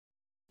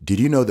Did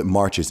you know that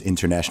March is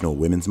International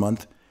Women's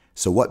Month?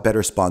 So what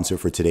better sponsor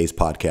for today's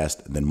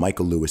podcast than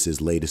Michael Lewis's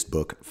latest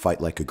book,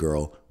 Fight Like a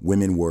Girl,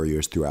 Women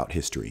Warriors Throughout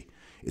History.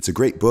 It's a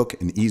great book,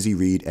 an easy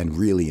read, and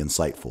really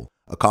insightful.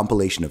 A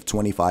compilation of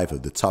 25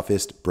 of the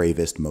toughest,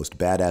 bravest, most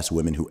badass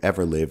women who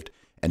ever lived,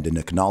 and an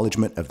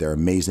acknowledgement of their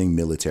amazing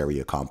military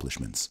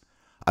accomplishments.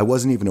 I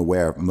wasn't even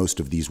aware most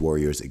of these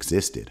warriors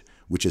existed,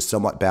 which is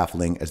somewhat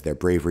baffling as their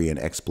bravery and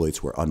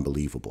exploits were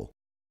unbelievable.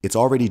 It's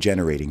already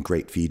generating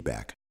great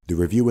feedback. The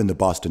review in the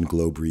Boston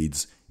Globe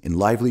reads, "In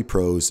lively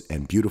prose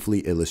and beautifully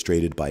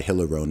illustrated by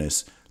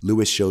Hilaronis,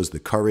 Lewis shows the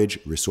courage,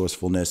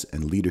 resourcefulness,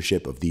 and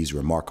leadership of these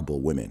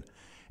remarkable women."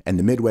 And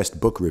the Midwest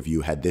Book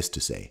Review had this to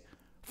say,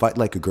 "Fight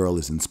Like a Girl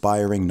is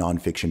inspiring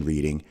nonfiction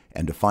reading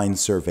and a fine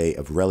survey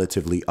of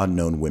relatively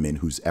unknown women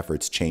whose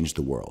efforts changed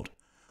the world."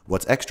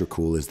 What's extra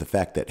cool is the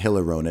fact that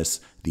Hilaronis,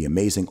 the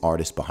amazing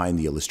artist behind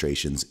the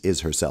illustrations, is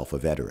herself a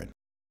veteran.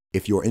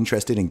 If you're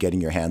interested in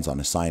getting your hands on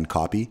a signed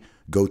copy,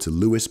 go to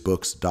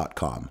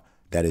lewisbooks.com.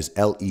 That is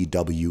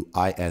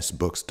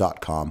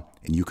lewisbooks.com,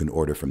 and you can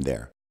order from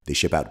there. They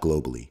ship out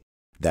globally.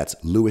 That's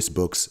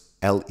lewisbooks,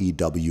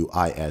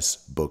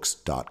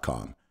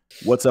 lewisbooks.com.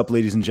 What's up,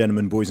 ladies and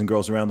gentlemen, boys and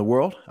girls around the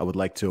world? I would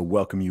like to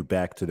welcome you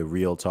back to the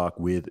Real Talk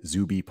with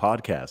Zuby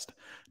podcast.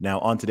 Now,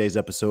 on today's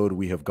episode,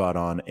 we have got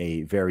on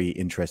a very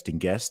interesting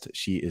guest.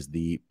 She is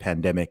the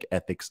pandemic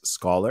ethics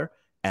scholar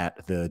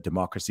at the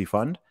Democracy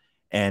Fund.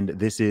 And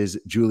this is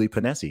Julie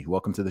Ponesse.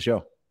 Welcome to the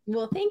show.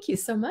 Well, thank you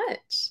so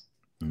much.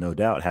 No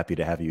doubt. Happy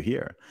to have you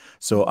here.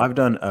 So I've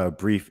done a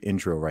brief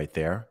intro right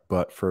there,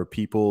 but for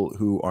people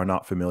who are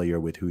not familiar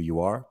with who you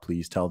are,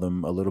 please tell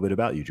them a little bit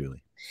about you,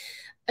 Julie.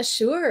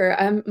 Sure.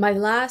 My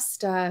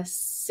last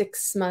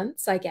 6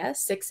 months, I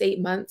guess, 8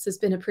 months has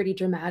been a pretty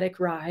dramatic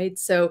ride.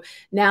 So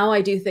now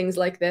I do things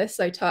like this.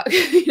 I talk,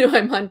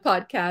 I'm on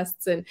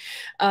podcasts and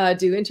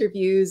do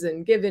interviews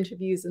and give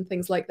interviews and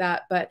things like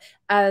that. But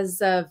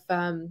as of,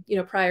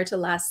 prior to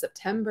last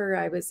September,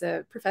 I was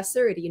a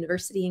professor at a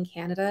university in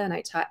Canada and I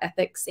taught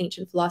ethics,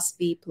 ancient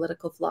philosophy,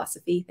 political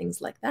philosophy,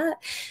 things like that.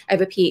 I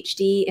have a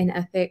PhD in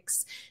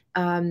ethics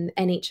and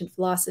ancient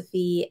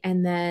philosophy.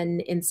 And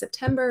then in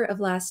September of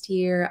last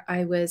year,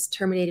 I was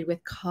terminated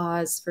with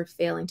cause for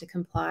failing to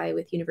comply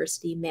with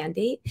university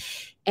mandate.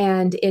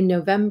 And in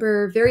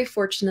November, very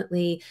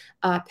fortunately,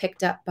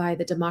 picked up by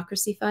the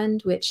Democracy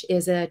Fund, which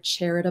is a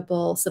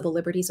charitable civil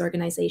liberties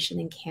organization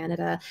in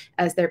Canada,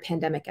 as their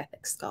pandemic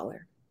ethics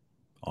scholar.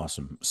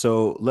 Awesome.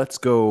 So let's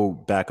go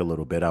back a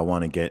little bit. I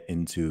want to get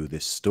into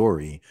this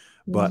story,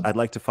 but I'd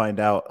like to find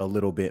out a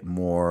little bit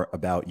more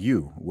about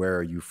you. Where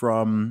are you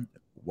from?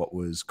 What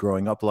was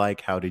growing up like?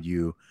 How did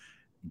you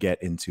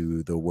get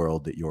into the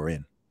world that you're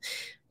in?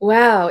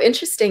 Wow,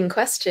 interesting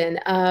question.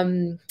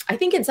 I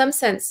think in some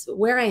sense,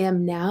 where I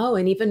am now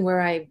and even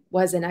where I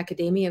was in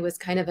academia was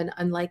kind of an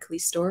unlikely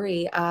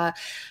story. I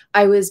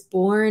was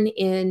born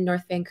in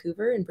North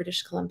Vancouver in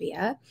British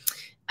Columbia.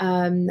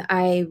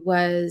 I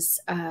was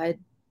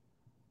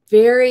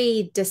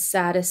very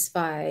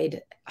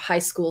dissatisfied high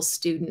school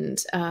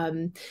student.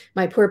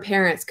 My poor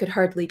parents could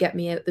hardly get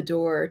me out the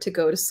door to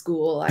go to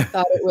school. I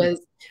thought it was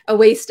a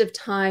waste of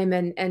time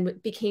and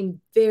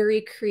became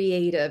very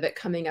creative at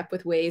coming up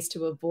with ways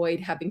to avoid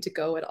having to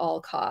go at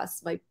all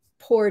costs. My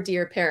poor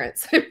dear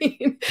parents.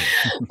 And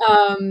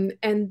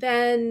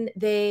then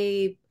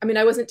I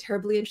wasn't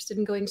terribly interested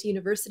in going to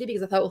university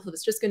because I thought, well, if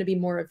it's just going to be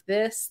more of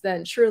this,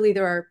 then surely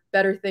there are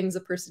better things a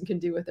person can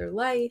do with their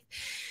life.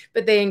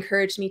 But they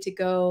encouraged me to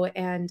go,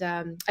 and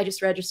I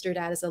just registered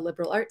as a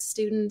liberal arts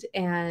student,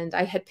 and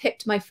I had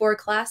picked my 4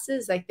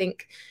 classes, I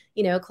think,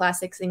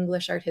 classics,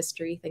 English, art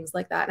history, things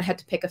like that. And I had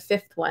to pick a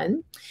 5th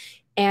one.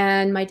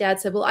 And my dad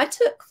said, well, I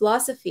took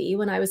philosophy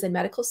when I was in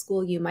medical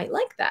school. You might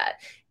like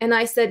that. And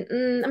I said,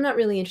 I'm not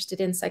really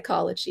interested in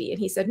psychology. And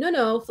he said,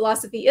 no,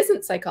 philosophy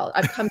isn't psychology.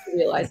 I've come to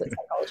realize that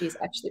psychology is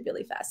actually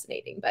really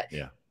fascinating. But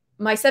yeah,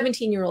 my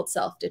 17-year-old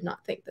self did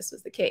not think this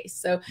was the case.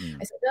 So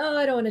I said, no,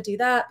 I don't want to do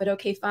that. But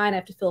okay, fine. I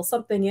have to fill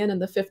something in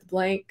the 5th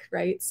blank,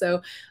 right?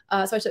 So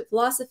I took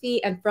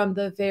philosophy. And from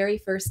the very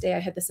first day, I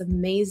had this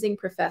amazing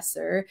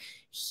professor.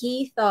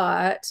 He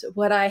thought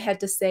what I had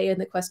to say and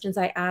the questions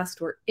I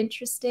asked were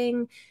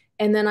interesting.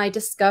 And then I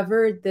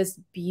discovered this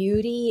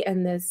beauty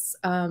and this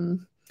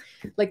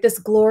this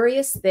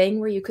glorious thing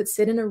where you could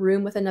sit in a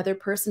room with another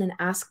person and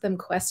ask them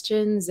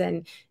questions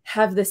and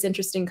have this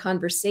interesting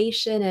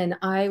conversation. And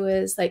I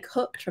was like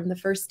hooked from the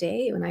first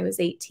day when I was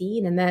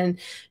 18. And then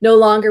no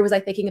longer was I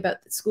thinking about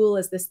school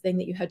as this thing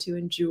that you had to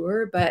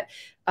endure, but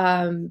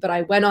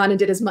I went on and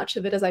did as much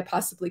of it as I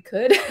possibly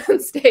could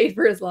and stayed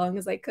for as long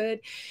as I could.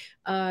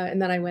 And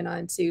then I went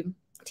on to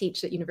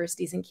teach at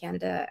universities in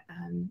Canada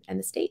and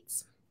the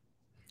States.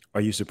 Are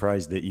you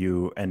surprised that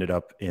you ended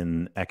up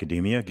in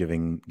academia,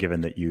 given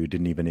that you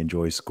didn't even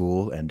enjoy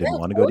school and didn't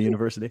want to go to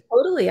university?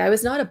 Totally. I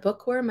was not a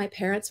bookworm. My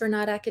parents were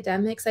not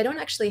academics. I don't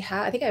actually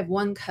have, I think I have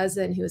one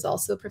cousin who is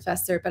also a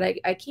professor, but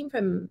I came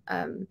from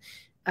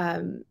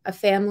a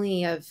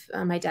family of,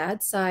 on my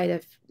dad's side,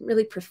 of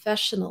really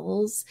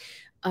professionals.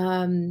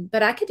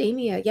 But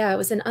academia, yeah, it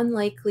was an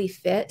unlikely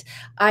fit.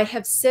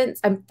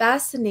 I'm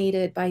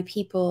fascinated by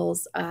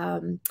people's,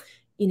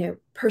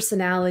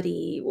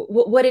 personality,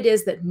 what it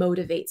is that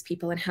motivates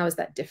people and how is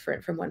that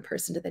different from one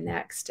person to the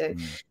next. And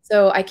Mm.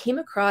 so I came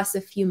across a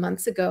few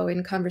months ago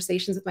in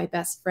conversations with my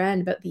best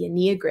friend about the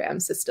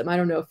Enneagram system. I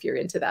don't know if you're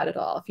into that at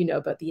all, if you know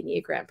about the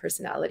Enneagram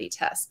personality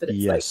test, but it's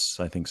like, Yes,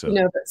 I think so.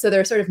 so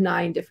there are sort of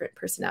 9 different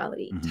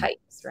personality Hmm.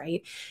 types,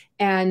 right?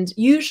 And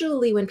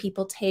usually when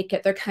people take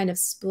it, they're kind of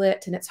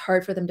split and it's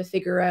hard for them to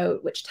figure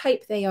out which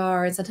type they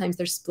are. And sometimes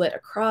they're split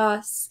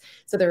across.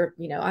 So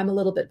I'm a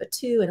little bit of a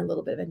 2 and a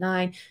little bit of a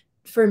 9.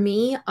 For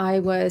me, I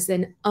was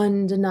an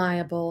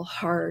undeniable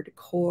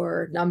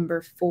hardcore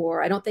number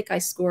 4. I don't think I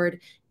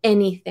scored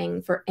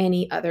anything for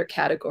any other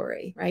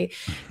category, right?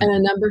 And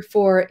a number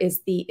 4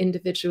 is the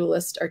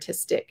individualist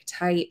artistic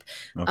type.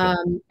 Okay.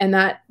 And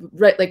that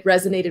like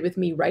resonated with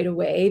me right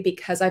away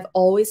because I've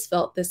always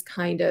felt this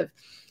kind of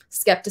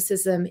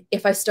skepticism.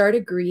 If I start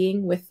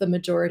agreeing with the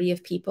majority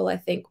of people, I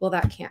think, well,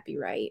 that can't be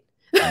right.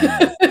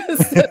 Mm.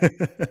 so,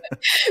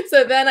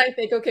 so then I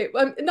think, okay,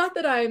 well, not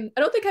that I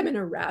don't think I'm an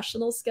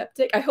irrational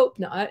skeptic. I hope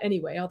not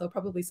anyway, although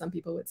probably some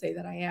people would say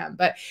that I am.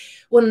 But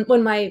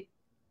when my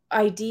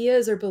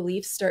ideas or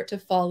beliefs start to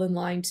fall in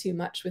line too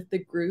much with the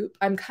group,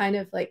 I'm kind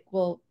of like,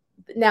 well,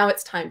 now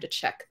it's time to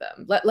check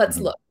them. Let's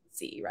Mhm. look and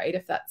see, right,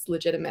 if that's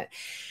legitimate.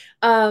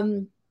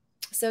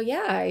 So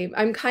yeah,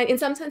 I'm in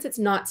some sense, it's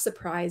not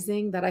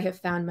surprising that I have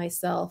found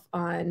myself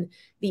on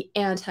the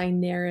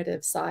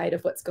anti-narrative side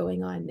of what's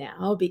going on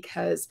now,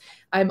 because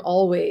I'm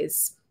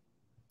always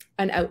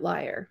an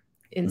outlier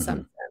in some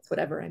Mhm. sense,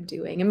 whatever I'm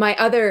doing.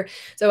 And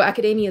so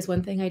academia is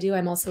one thing I do.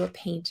 I'm also a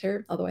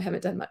painter, although I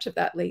haven't done much of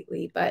that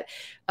lately. But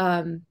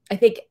I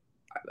think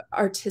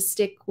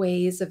artistic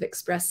ways of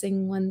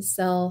expressing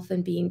oneself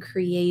and being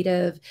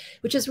creative,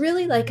 which is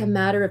really like a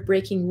matter of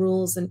breaking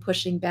rules and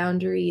pushing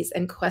boundaries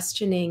and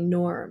questioning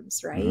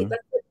norms, right? Mhm.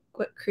 That's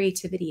what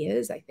creativity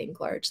is, I think,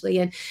 largely.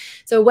 And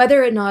so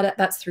whether or not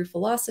that's through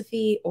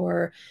philosophy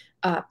or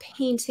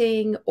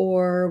painting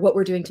or what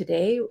we're doing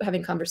today,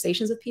 having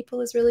conversations with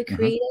people is really Mhm.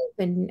 creative,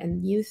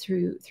 and you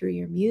through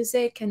your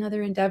music and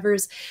other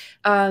endeavors.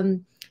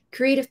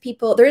 Creative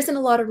people, there isn't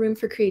a lot of room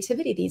for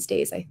creativity these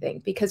days, I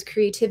think, because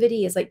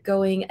creativity is like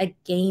going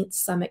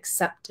against some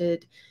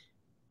accepted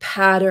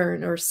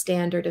pattern or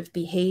standard of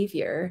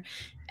behavior.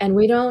 And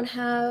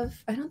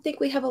I don't think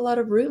we have a lot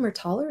of room or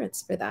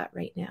tolerance for that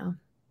right now.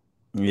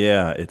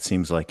 Yeah, it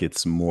seems like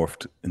it's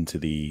morphed into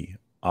the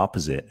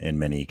opposite in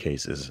many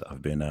cases.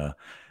 I've been Yeah.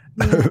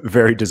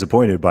 very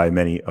disappointed by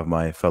many of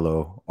my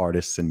fellow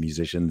artists and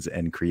musicians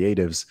and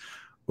creatives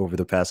over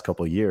the past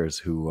couple of years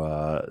who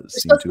You're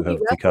seem supposed to to be have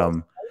rebels, become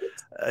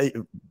right?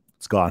 uh,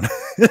 it's gone.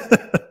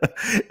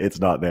 It's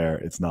not there.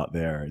 It's not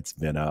there. It's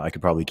been I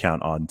could probably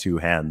count on 2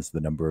 hands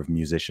the number of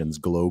musicians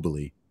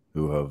globally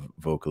who have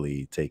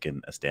vocally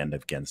taken a stand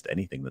against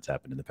anything that's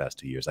happened in the past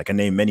 2 years. I can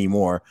name many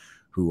more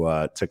who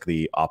took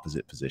the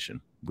opposite position,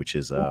 which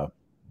is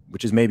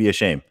maybe a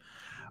shame,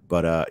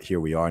 but here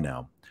we are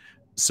now.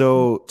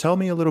 So tell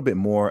me a little bit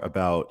more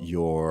about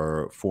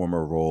your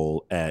former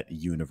role at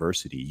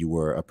university. You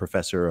were a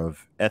professor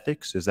of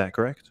ethics, is that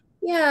correct?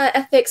 Yeah,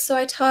 ethics. So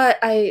I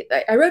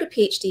wrote a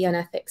PhD on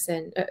ethics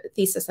and a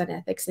thesis on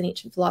ethics and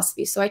ancient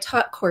philosophy. So I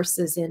taught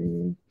courses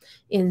in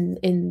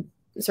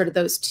sort of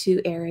those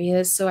 2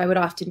 areas. So I would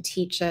often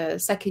teach a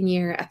second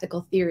year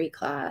ethical theory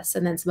class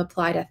and then some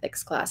applied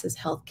ethics classes,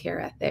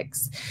 healthcare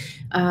ethics,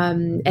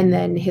 and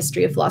then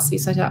history of philosophy.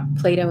 So I taught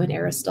Plato and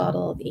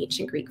Aristotle, the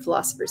ancient Greek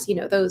philosophers,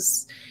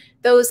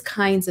 those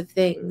kinds of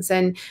things.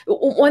 And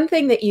one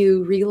thing that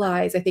you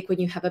realize, I think, when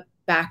you have a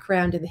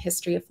background in the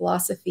history of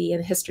philosophy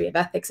and the history of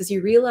ethics, is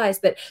you realize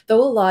that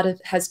though a lot of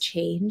has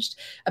changed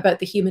about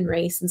the human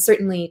race, and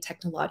certainly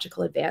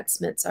technological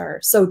advancements are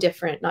so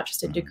different, not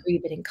just in Mhm. degree,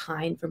 but in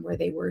kind from where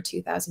they were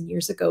 2,000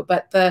 years ago,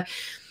 but the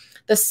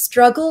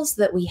struggles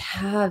that we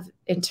have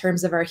in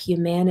terms of our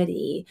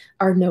humanity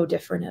are no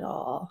different at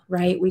all,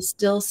 right? We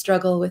still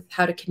struggle with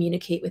how to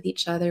communicate with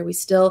each other. We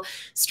still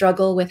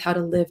struggle with how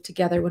to live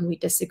together when we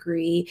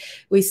disagree.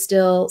 We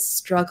still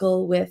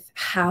struggle with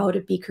how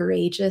to be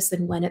courageous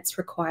and when it's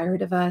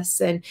required of us.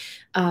 And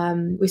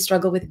we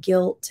struggle with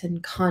guilt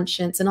and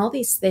conscience and all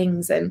these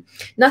things. And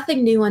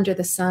nothing new under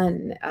the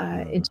sun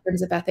in Mhm.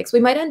 terms of ethics. We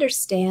might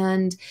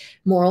understand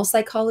moral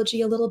psychology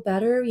a little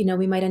better.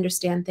 We might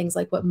understand things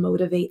like what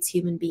motivates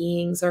human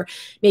beings, or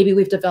maybe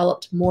we've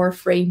developed more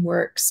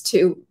frameworks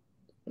to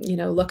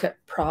look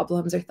at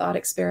problems or thought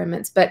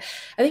experiments. But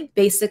I think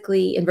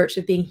basically, in virtue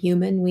of being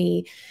human,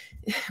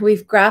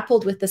 we've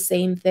grappled with the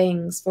same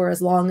things for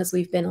as long as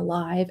we've been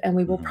alive, and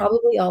we will Mhm.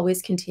 probably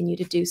always continue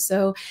to do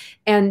so.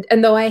 And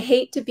though I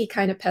hate to be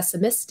kind of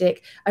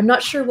pessimistic, I'm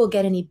not sure we'll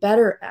get any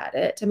better at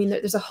it. I mean,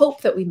 there's a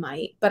hope that we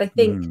might, but I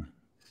think,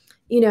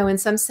 Mm. in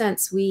some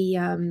sense,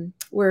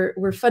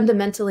 we're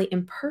fundamentally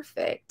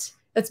imperfect.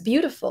 That's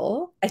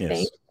beautiful, I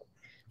think, Yes.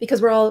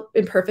 because we're all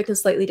imperfect in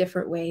slightly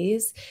different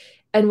ways,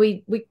 and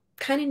we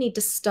kind of need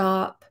to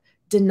stop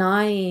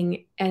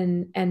denying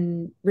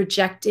and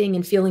rejecting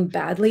and feeling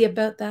badly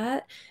about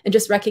that, and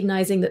just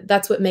recognizing that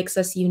that's what makes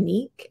us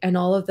unique, and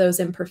all of those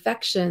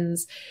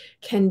imperfections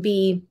can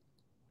be,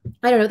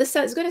 I don't know, this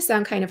is going to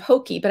sound kind of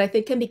hokey, but I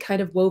think can be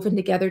kind of woven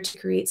together to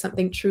create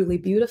something truly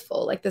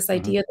beautiful, like this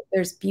Mm-hmm. idea that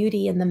there's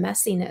beauty in the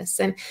messiness.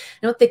 And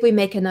I don't think we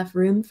make enough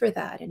room for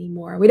that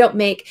anymore. We don't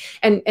make,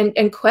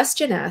 and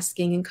question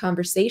asking and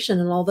conversation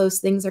and all those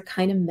things are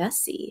kind of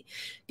messy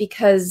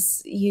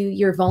because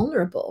you're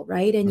vulnerable,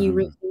 right? And you Mm-hmm.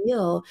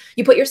 reveal,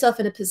 you put yourself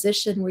in a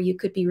position where you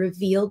could be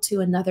revealed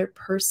to another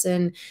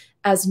person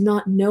as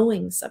not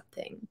knowing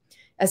something,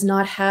 as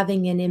not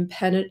having an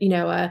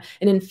an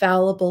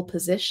infallible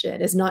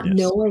position, as not Yes.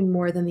 knowing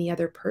more than the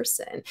other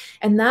person.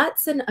 And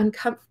that's an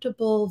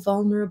uncomfortable,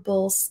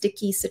 vulnerable,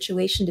 sticky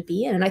situation to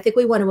be in. And I think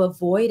we want to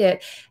avoid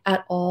it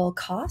at all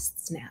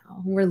costs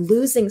now. We're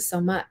losing so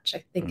much,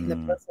 I think, in the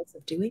Mm. process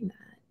of doing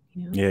that,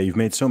 you know? Yeah, you've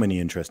made so many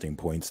interesting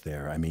points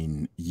there. I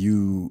mean,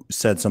 you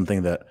said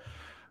something that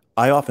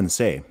I often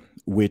say,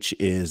 which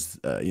is,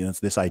 it's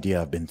this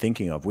idea I've been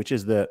thinking of, which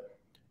is that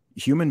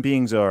human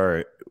beings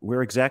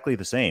we're exactly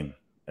the same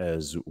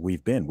as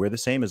we've been. We're the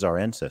same as our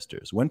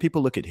ancestors. When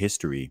people look at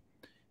history,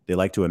 they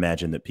like to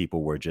imagine that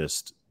people were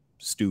just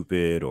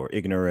stupid or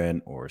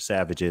ignorant or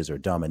savages or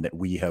dumb, and that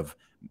we have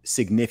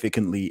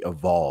significantly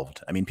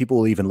evolved. I mean, people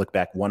will even look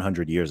back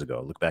 100 years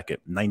ago, look back at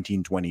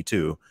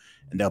 1922,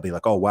 and they'll be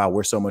like, oh, wow,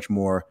 we're so much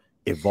more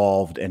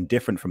evolved and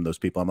different from those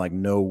people. I'm like,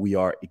 no, we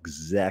are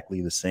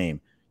exactly the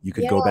same. You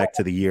could Yeah. go back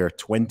to the year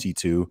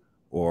 22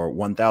 or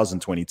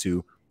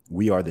 1022.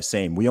 We are the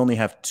same. We only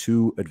have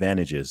two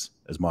advantages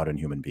as modern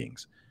human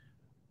beings.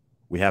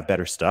 We have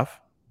better stuff.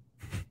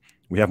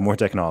 We have more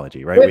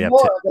technology, right? With We have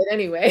more of it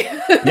anyway.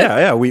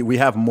 yeah. We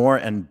have more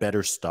and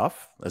better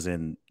stuff, as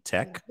in Yeah,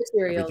 tech,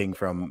 materials. everything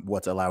from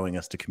what's allowing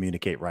us to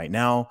communicate right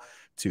now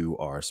to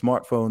our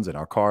smartphones and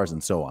our cars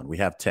and so on. We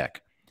have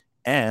tech,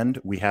 and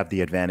we have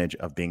the advantage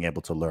of being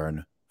able to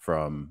learn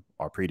from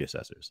our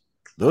predecessors.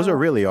 Those are Oh,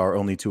 really our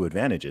only two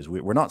advantages.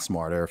 We're not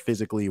smarter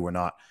physically. We're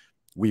not.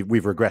 We've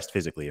regressed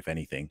physically, if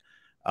anything,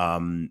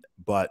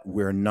 but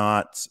we're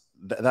not.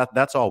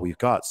 That's all we've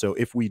got. So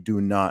if we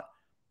do not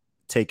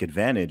take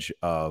advantage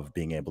of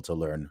being able to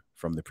learn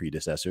from the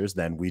predecessors,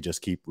 then we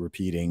just keep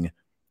repeating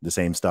the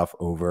same stuff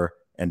over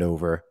and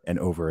over and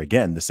over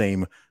again. The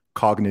same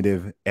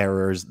cognitive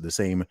errors, the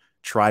same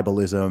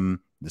tribalism,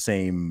 the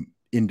same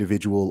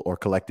individual or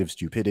collective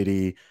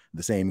stupidity,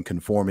 the same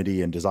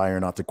conformity and desire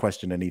not to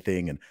question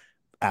anything and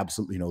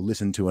absolutely,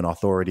 listen to an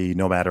authority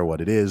no matter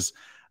what it is.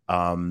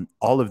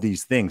 All of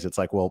these things, it's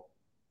like, well,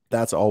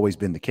 that's always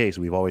been the case.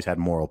 We've always had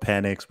moral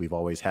panics. We've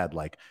always had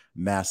like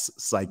mass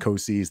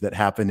psychoses that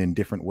happen in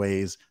different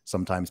ways,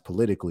 sometimes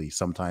politically,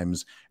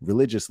 sometimes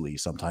religiously,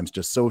 sometimes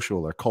just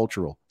social or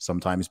cultural,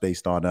 sometimes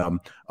based on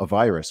a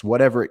virus,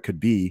 whatever it could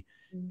be.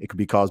 It could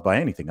be caused by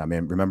anything. I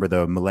mean, remember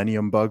the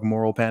millennium bug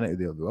moral panic?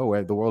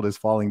 Oh, the world is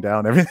falling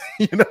down,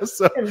 everything,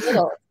 So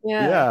little.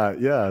 Yeah. yeah,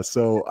 yeah.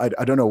 So I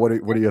don't know. What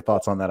are your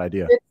thoughts on that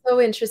idea? It's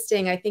so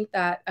interesting. I think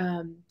that,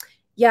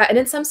 yeah, and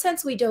in some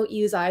sense, we don't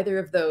use either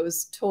of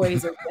those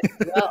toys or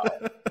gifts well,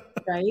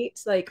 right?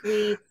 Like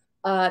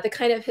the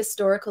kind of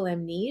historical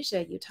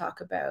amnesia you talk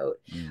about,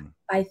 Mm,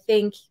 I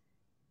think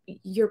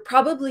you're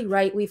probably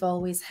right. We've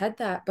always had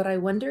that, but I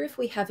wonder if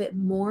we have it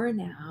more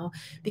now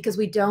because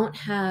we don't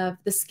have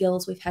the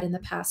skills we've had in the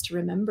past to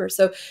remember.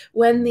 So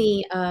when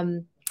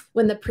mm,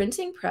 the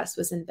printing press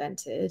was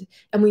invented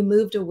and we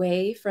moved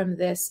away from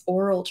this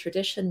oral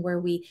tradition where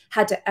we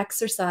had to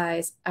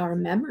exercise our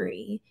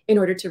memory in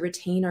order to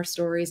retain our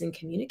stories and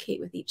communicate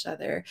with each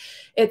other,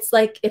 it's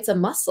like it's a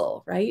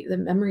muscle, right? The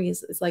memory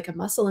is like a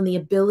muscle, and the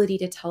ability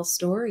to tell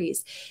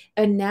stories.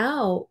 And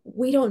now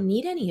we don't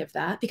need any of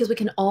that because we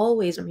can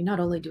always, I mean, not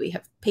only do we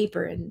have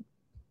paper and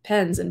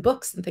pens and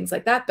books and things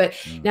like that, but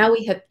mm. now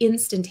we have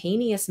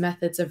instantaneous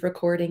methods of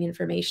recording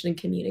information and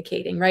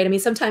communicating, right? I mean,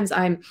 sometimes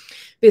I'm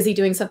busy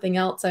doing something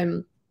else.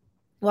 I'm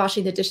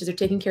washing the dishes or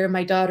taking care of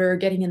my daughter or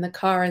getting in the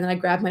car, and then I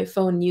grab my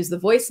phone and use the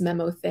voice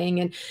memo thing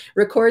and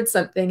record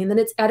something, and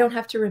then I don't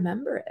have to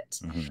remember it.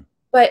 Mm-hmm.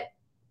 But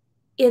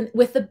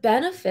with the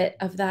benefit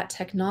of that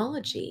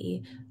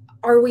technology,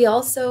 are we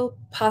also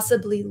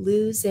possibly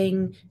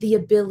losing the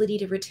ability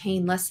to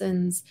retain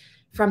lessons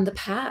from the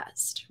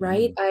past,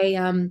 right?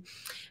 Mm,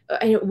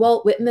 I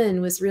Walt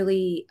Whitman was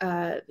really,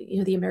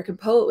 the American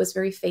poet, was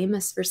very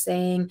famous for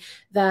saying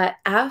that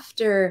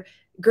after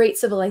great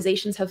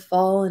civilizations have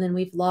fallen and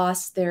we've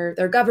lost their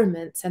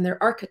governments and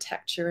their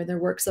architecture and their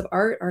works of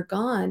art are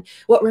gone,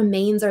 what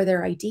remains are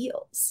their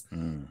ideals,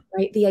 mm,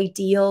 right? The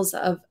ideals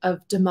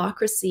of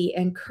democracy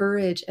and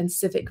courage and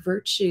civic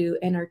virtue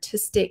and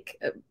artistic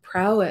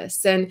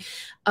prowess. And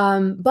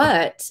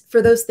but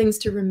for those things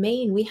to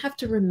remain, we have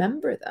to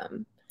remember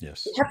them. We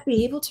yes. have to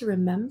be able to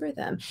remember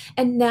them.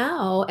 And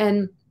now,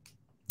 and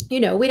we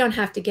don't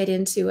have to get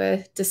into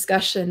a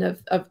discussion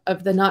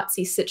of the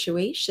Nazi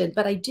situation,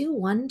 but I do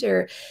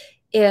wonder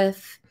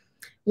if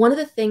one of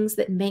the things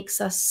that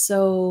makes us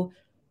so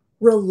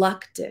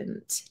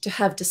reluctant to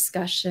have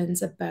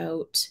discussions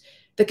about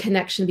the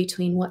connection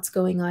between what's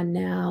going on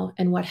now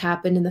and what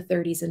happened in the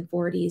 30s and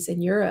 40s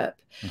in Europe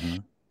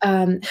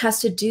has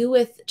to do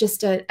with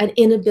just an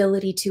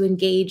inability to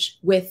engage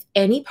with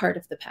any part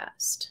of the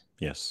past.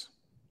 Yes.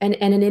 And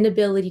an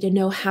inability to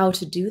know how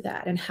to do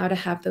that and how to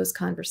have those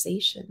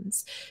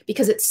conversations,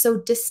 because it's so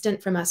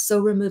distant from us, so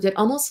removed. It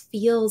almost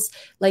feels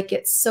like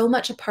it's so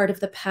much a part of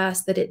the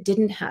past that it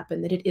didn't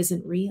happen, that it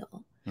isn't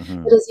real.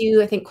 But as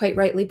you, I think, quite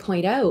rightly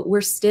point out,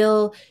 we're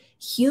still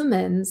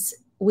humans.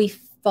 We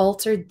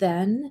faltered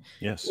then.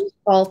 Yes. We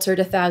faltered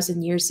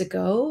 1,000 years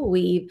ago.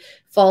 We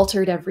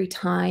faltered every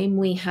time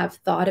we have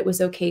thought it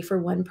was okay for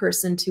one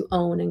person to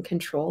own and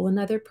control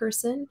another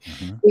person.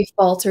 We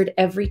faltered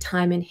every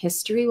time in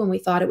history when we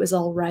thought it was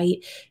all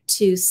right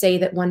to say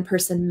that one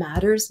person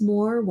matters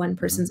more, one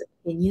person's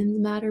opinions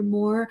matter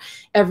more.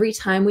 Every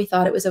time we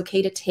thought it was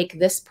okay to take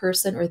this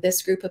person or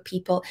this group of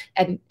people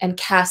and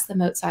cast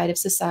them outside of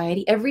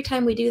society. Every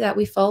time we do that,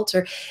 we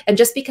falter. And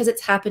just because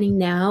it's happening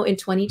now in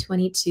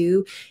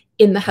 2022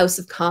 in the House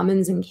of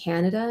Commons in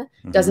Canada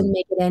doesn't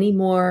make it any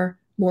more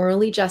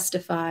morally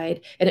justified,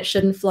 and it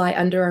shouldn't fly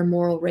under our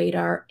moral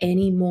radar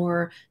any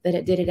more than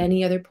it did at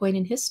any other point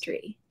in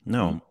history.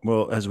 No.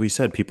 Well, as we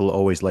said, people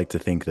like to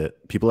think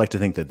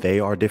that they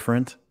are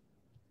different,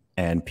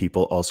 and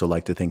people also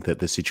like to think that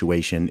the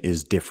situation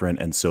is different,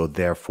 and so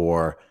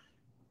therefore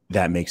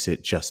that makes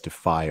it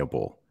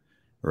justifiable,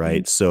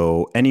 right?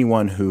 So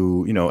anyone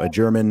who, a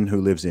German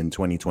who lives in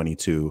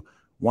 2022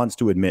 wants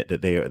to admit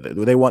that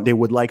they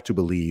would like to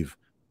believe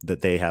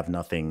that they have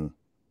nothing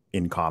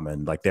in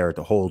common, like they're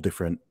a whole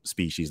different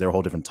species, they're a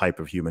whole different type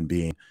of human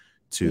being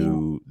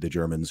to the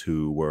Germans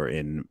who were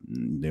in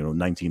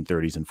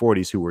 1930s and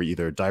 40s, who were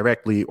either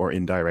directly or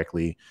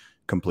indirectly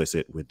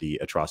complicit with the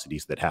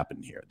atrocities that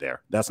happened here.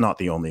 That's not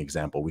the only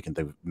example. We can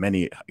think of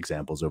many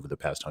examples over the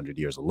past 100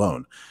 years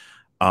alone.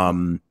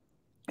 And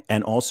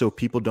also,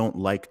 people don't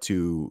like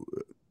to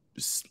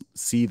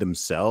see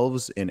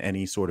themselves in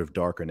any sort of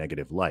dark or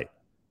negative light.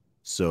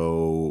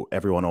 So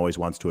everyone always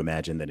wants to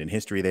imagine that in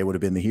history, they would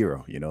have been the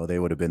hero. They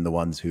would have been the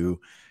ones who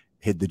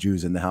hid the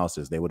Jews in the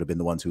houses. They would have been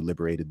the ones who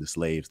liberated the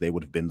slaves. They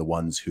would have been the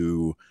ones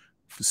who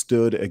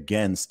stood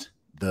against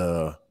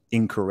the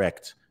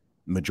incorrect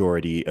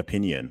majority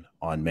opinion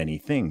on many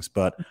things.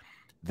 But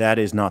that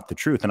is not the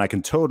truth. And I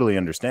can totally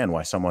understand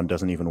why someone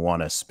doesn't even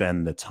want to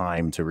spend the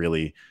time to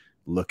really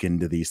look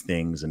into these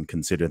things and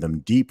consider them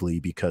deeply,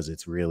 because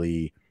it's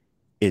very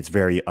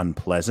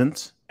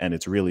unpleasant, and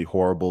it's really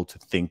horrible to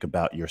think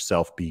about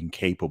yourself being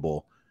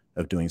capable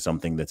of doing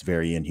something that's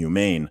very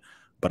inhumane.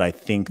 But I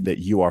think that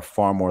you are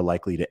far more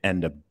likely to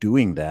end up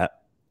doing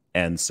that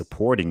and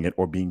supporting it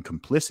or being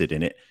complicit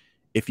in it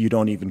if you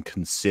don't even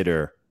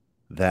consider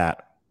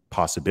that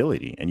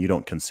possibility and you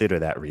don't consider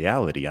that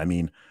reality. I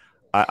mean,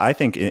 I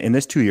think in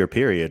this 2-year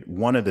period,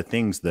 one of the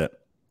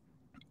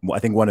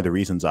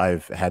reasons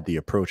I've had the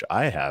approach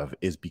I have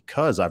is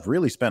because I've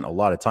really spent a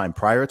lot of time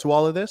prior to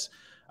all of this.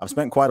 I've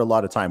spent quite a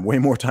lot of time, way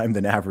more time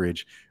than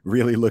average,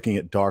 really looking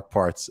at dark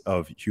parts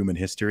of human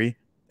history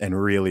and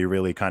really,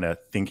 really kind of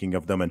thinking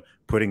of them and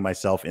putting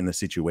myself in the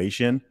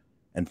situation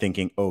and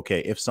thinking,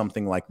 okay, if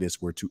something like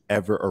this were to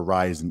ever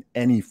arise in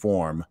any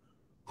form,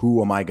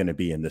 who am I going to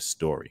be in this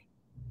story?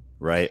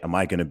 Right? Am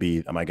I going to be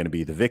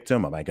the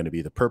victim? Am I going to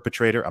be the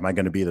perpetrator? Am I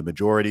going to be the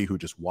majority who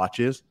just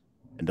watches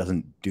and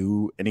doesn't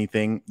do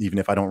anything, even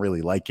if I don't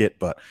really like it?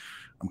 But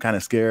I'm kind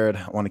of scared.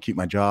 I want to keep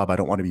my job. I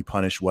don't want to be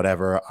punished,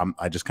 whatever.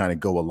 I just kind of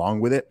go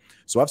along with it.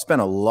 So I've spent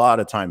a lot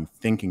of time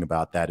thinking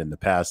about that in the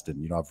past.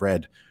 And, I've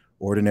read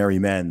Ordinary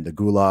Men, the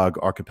Gulag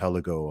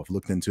Archipelago. I've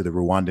looked into the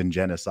Rwandan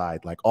genocide,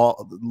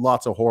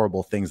 lots of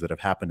horrible things that have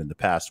happened in the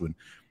past, when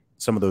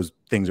some of those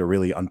things are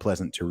really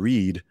unpleasant to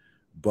read.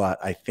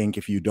 But I think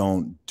if you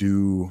don't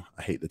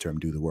I hate the term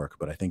do the work,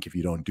 but I think if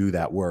you don't do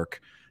that work,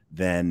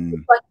 then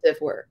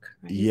reflective work.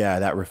 Right? Yeah,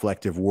 that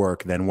reflective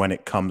work. Then when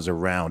it comes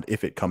around,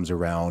 if it comes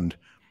around,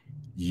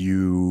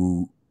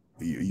 you're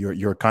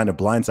kind of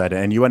blindsided,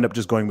 and you end up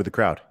just going with the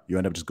crowd. You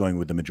end up just going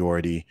with the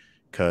majority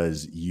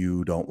because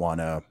you don't want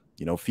to.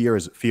 Fear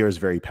is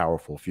very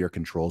powerful. Fear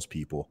controls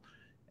people,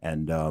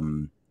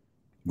 and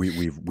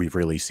we've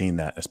really seen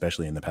that,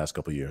 especially in the past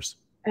couple of years.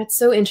 That's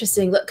so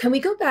interesting. Look, can we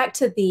go back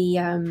to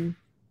the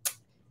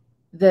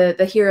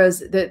heroes,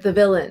 the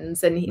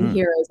villains and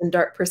heroes and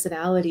dark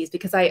personalities?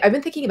 Because I've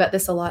been thinking about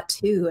this a lot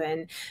too.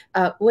 And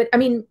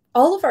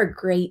all of our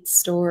great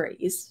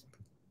stories,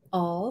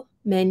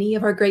 many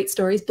of our great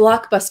stories,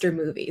 blockbuster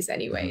movies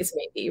anyways,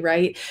 maybe,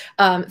 right?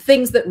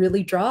 Things that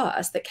really draw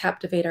us, that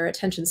captivate our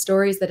attention,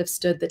 stories that have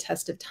stood the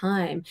test of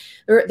time.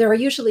 There are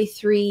usually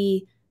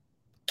 3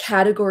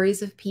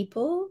 categories of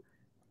people.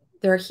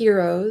 There are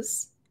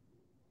heroes,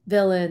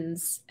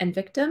 villains, and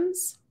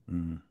victims.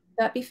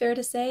 That be fair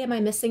to say? Am I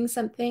missing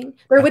something?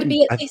 Or would it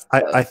be at least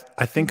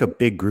I think a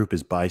big group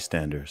is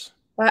bystanders.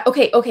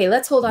 Okay,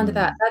 let's hold on to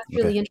that. That's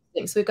really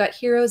interesting. So we've got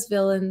heroes,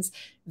 villains,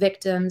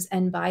 victims,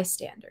 and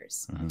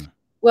bystanders.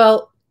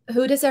 Well,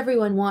 who does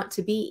everyone want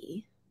to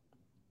be?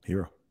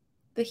 Hero.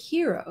 The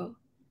hero.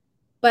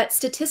 But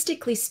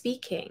statistically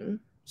speaking,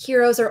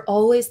 heroes are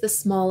always the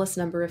smallest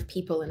number of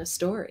people in a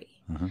story.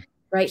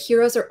 right?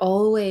 Heroes are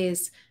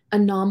always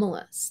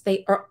anomalous.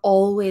 They are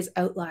always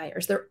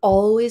outliers. They're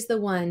always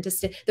the one to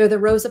stay. They're the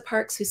Rosa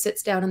Parks who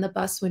sits down on the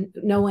bus when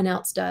no one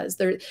else does.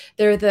 They're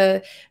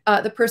the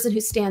person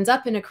who stands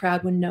up in a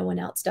crowd when no one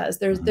else does.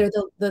 They're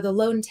the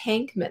lone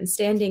tankman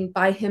standing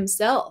by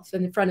himself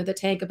in front of the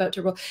tank about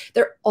to roll.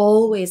 They're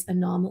always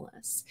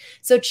anomalous.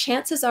 So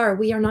chances are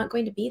we are not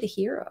going to be the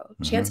hero.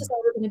 Chances are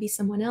we're going to be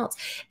someone else.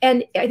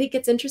 And I think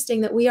it's interesting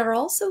that we are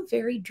also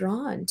very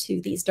drawn to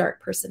these dark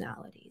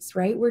personalities,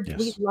 right?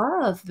 We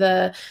love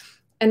the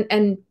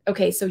and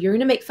okay, so you're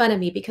gonna make fun of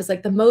me because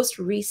like the most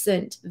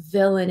recent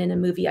villain in a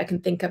movie I can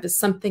think of is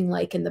something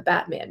like in the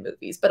Batman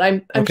movies, but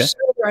I'm sure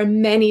there are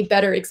many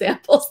better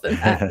examples than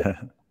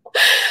that.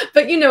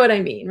 But you know what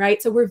I mean,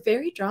 right? So we're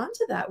very drawn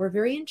to that. We're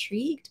very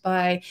intrigued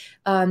by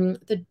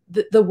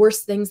the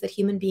worst things that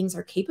human beings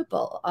are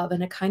capable of,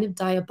 and a kind of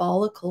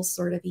diabolical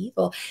sort of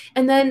evil.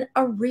 And then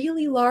a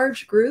really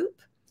large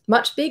group,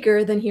 much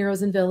bigger than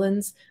heroes and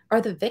villains, are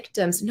the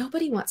victims.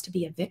 Nobody wants to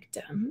be a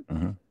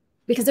victim.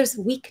 Because there's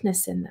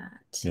weakness in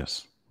that.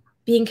 Yes.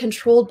 Being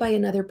controlled by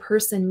another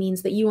person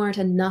means that you aren't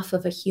enough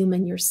of a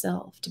human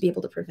yourself to be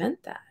able to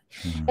prevent that.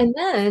 And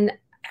then,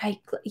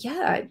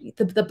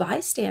 the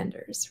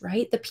bystanders,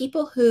 right? The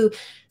people who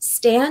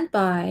stand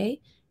by,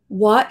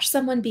 watch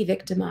someone be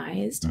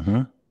victimized,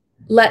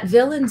 let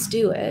villains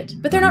do it,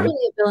 but they're not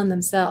really a villain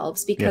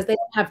themselves because they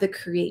don't have the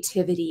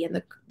creativity and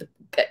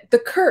the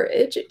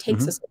courage. It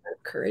takes a certain amount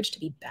of courage to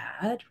be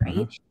bad,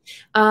 right?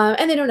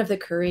 And they don't have the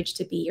courage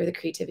to be, or the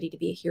creativity to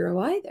be, a hero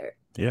either.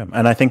 Yeah,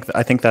 and I think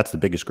that's the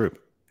biggest group.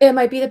 It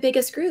might be the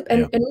biggest group.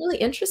 And really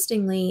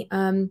interestingly,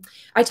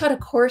 I taught a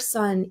course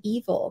on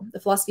evil, the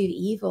philosophy of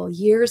evil,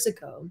 years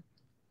ago.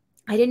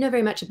 I didn't know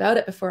very much about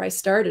it before I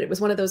started. It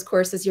was one of those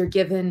courses you're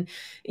given,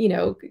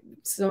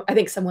 so I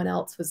think someone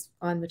else was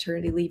on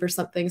maternity leave or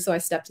something. So I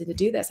stepped in to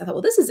do this. I thought,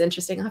 well, this is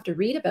interesting. I'll have to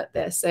read about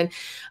this. And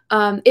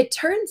it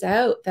turns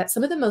out that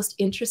some of the most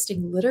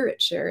interesting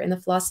literature in the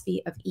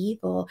philosophy of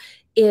evil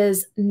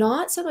is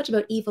not so much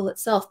about evil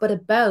itself, but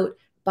about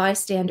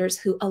bystanders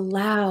who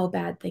allow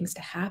bad things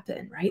to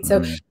happen, right?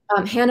 So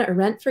Hannah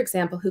Arendt, for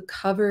example, who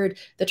covered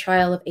the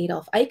trial of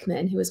Adolf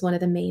Eichmann, who was one of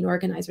the main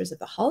organizers of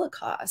the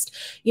Holocaust,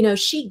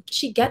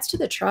 she gets to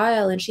the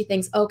trial and she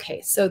thinks,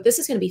 okay, so this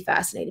is going to be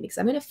fascinating because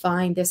I'm going to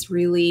find this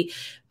really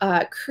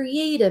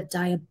creative,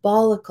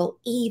 diabolical,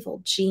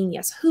 evil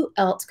genius. Who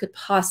else could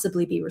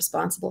possibly be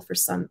responsible for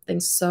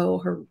something so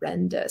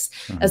horrendous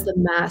as the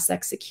mass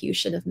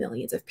execution of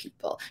millions of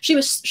people? She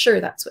was sure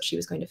that's what she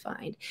was going to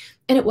find.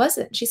 And it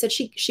wasn't. She said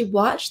she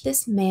watched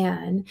this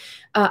man,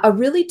 a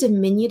really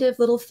diminutive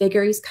little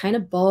figure. He's kind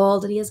of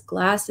bald and he has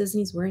glasses and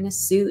he's wearing a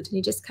suit and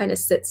he just kind of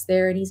sits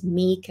there and he's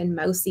meek and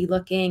mousy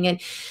looking. And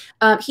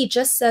he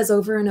just says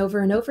over and over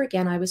and over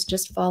again, I was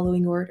just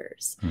following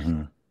orders.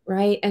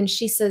 Right. And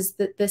she says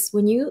that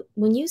when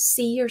you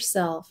see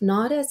yourself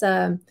not as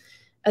a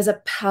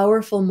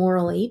powerful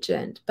moral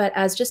agent, but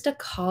as just a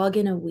cog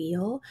in a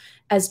wheel,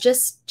 as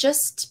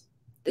just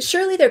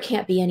surely there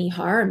can't be any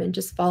harm in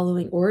just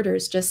following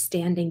orders, just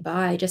standing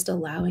by, just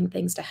allowing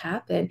things to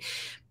happen.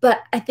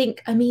 But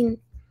I mean,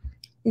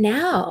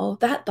 now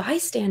that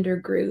bystander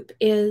group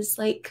is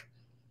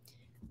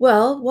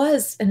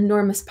was an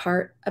enormous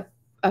part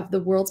of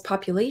the world's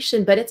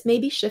population, but it's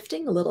maybe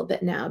shifting a little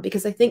bit now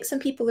because I think some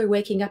people are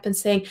waking up and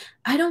saying,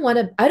 I don't want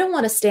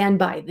to stand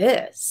by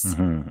this.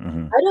 I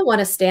don't want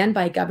to stand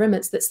by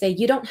governments that say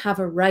you don't have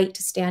a right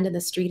to stand in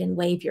the street and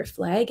wave your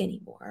flag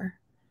anymore.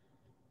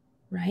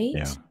 Right?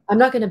 Yeah. I'm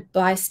not going to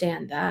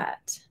bystand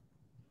that.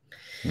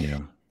 Yeah.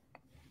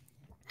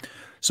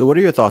 So what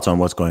are your thoughts on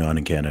what's going on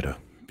in Canada?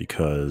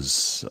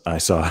 Because I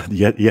saw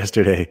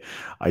yesterday,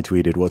 I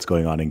tweeted what's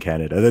going on in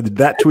Canada.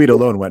 That tweet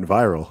alone went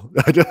viral.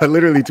 I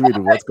literally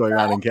tweeted what's going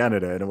on in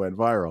Canada and it went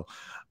viral.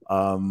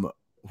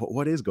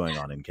 What is going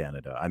on in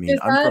Canada? I mean, is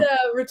that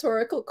a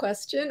rhetorical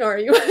question, or are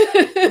you?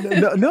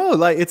 no,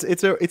 like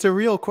it's a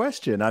real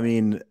question. I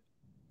mean,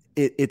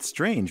 it's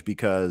strange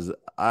because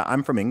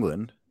I'm from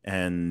England.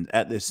 And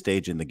at this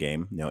stage in the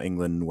game,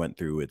 England went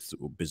through its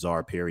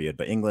bizarre period,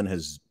 but England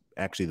is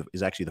actually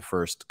the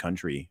first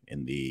country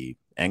in the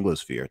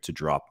Anglosphere to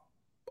drop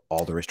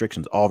all the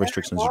restrictions. All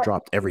restrictions are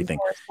dropped. Everything.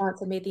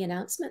 Wisconsin made the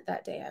announcement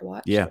that day. I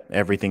watched. Yeah,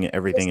 everything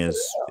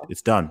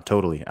it's done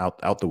totally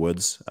out the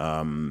woods.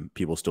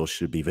 People still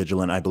should be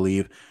vigilant, I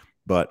believe,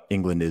 but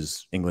England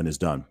is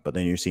done. But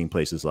then you're seeing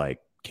places like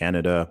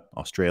Canada,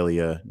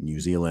 Australia, New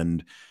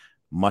Zealand,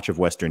 much of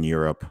Western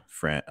Europe,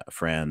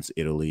 France,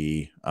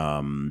 Italy,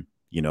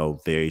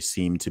 they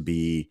seem to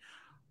be,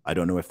 I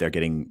don't know if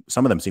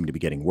some of them seem to be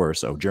getting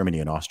worse. Oh, Germany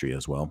and Austria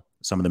as well.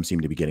 Some of them seem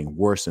to be getting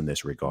worse in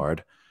this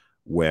regard,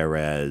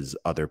 whereas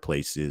other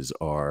places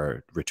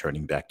are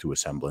returning back to a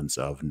semblance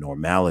of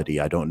normality.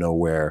 I don't know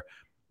where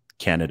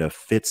Canada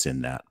fits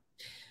in that.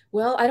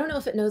 Well, I don't know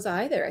if it knows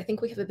either. I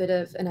think we have a bit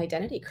of an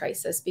identity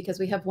crisis because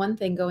we have one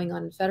thing going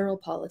on in federal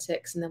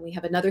politics, and then we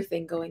have another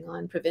thing going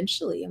on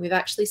provincially. And we've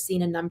actually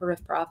seen a number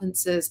of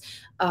provinces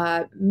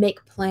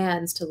make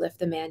plans to lift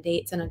the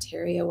mandates. And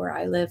Ontario, where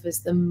I live,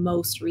 is the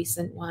most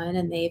recent one.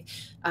 And they've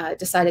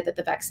decided that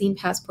the vaccine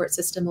passport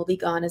system will be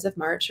gone as of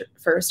March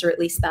 1st, or at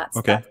least that's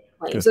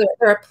Okay. So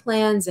there are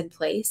plans in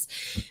place.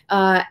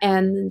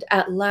 And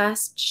at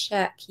last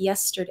check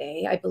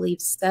yesterday, I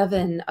believe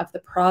 7 of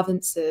the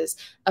provinces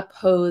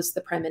opposed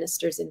the Prime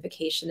Minister's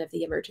invocation of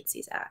the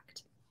Emergencies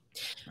Act.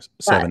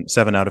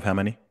 Seven out of how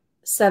many?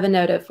 7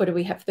 out of, what do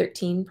we have,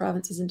 13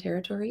 provinces and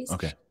territories.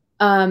 Okay.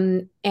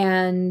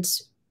 And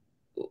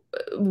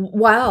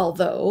while,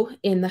 though,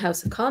 in the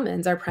House of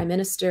Commons, our Prime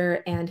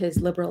Minister and his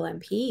Liberal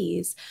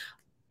MPs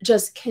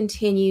just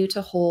continue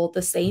to hold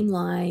the same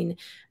line,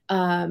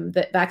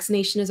 that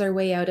vaccination is our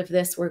way out of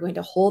this. We're going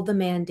to hold the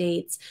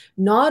mandates.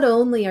 Not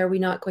only are we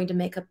not going to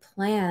make a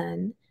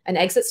plan, an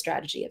exit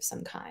strategy of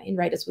some kind,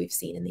 right, as we've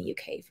seen in the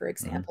UK, for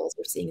example, as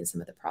we're seeing in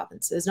some of the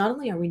provinces, not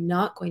only are we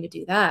not going to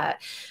do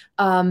that,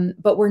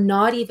 but we're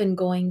not even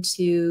going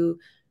to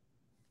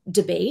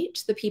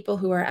debate the people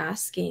who are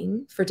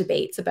asking for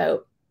debates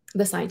about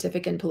the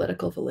scientific and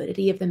political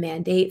validity of the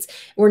mandates.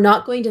 We're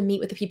not going to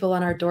meet with the people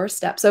on our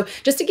doorstep. So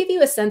just to give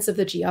you a sense of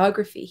the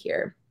geography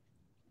here,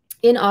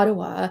 in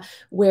Ottawa,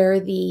 where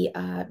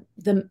a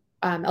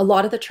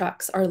lot of the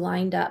trucks are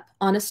lined up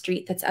on a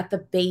street that's at the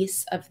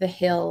base of the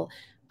hill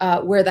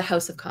where the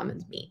House of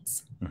Commons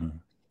meets. Mm-hmm.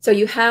 So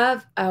you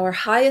have our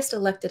highest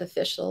elected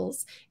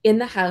officials in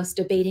the House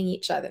debating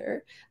each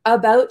other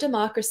about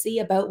democracy,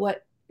 about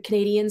what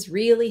Canadians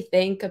really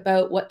think,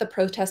 about what the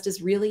protest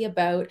is really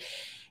about.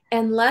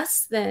 And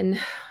less than,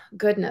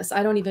 goodness,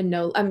 I don't even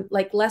know, I'm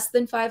like less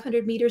than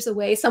 500 meters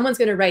away, someone's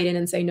going to write in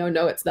and say, no,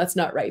 that's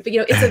not right. But,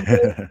 it's a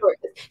very short,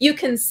 you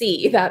can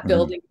see that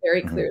building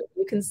very clearly.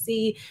 You can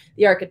see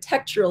the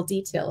architectural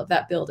detail of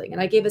that building. And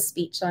I gave a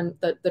speech on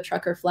the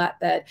trucker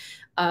flatbed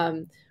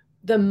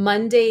the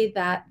Monday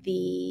that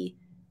the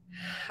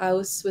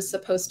House was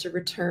supposed to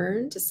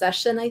return to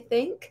session, I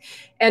think.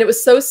 And it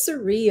was so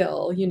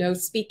surreal,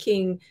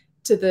 speaking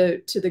to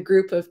the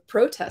group of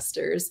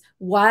protesters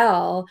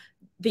while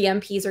the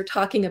MPs are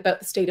talking about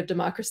the state of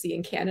democracy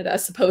in Canada,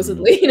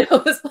 supposedly.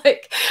 It's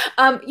like,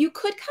 you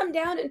could come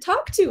down and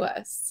talk to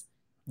us.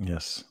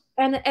 Yes.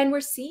 And we're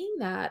seeing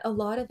that a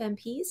lot of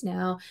MPs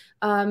now,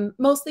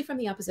 mostly from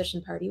the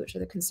opposition party, which are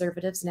the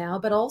Conservatives now,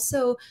 but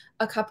also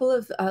a couple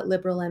of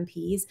Liberal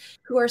MPs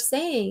who are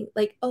saying,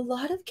 like, a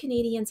lot of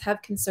Canadians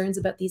have concerns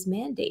about these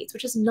mandates,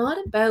 which is not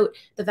about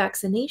the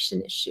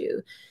vaccination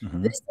issue.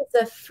 Mm-hmm. This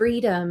is a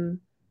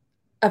freedom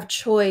of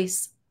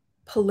choice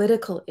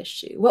political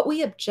issue. What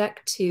we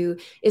object to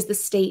is the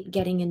state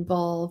getting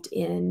involved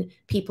in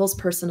people's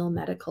personal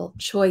medical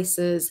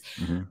choices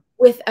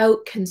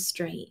without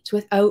constraint,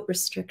 without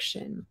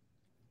restriction.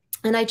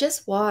 And I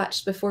just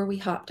watched, before we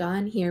hopped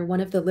on here,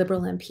 one of the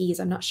Liberal MPs,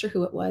 I'm not sure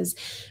who it was,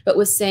 but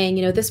was saying,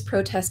 this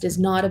protest is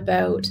not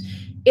about,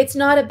 it's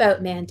not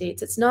about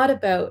mandates. It's not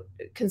about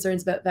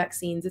concerns about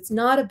vaccines. It's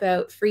not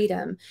about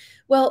freedom.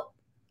 Well,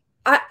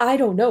 I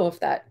don't know if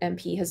that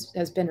MP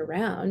has been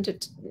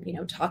around,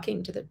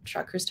 talking to the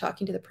truckers,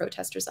 talking to the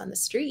protesters on the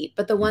street,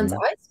 but the ones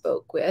I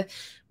spoke with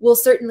will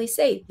certainly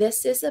say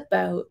this is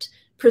about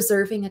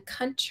preserving a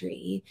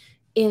country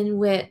in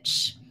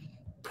which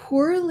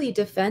poorly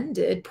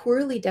defended,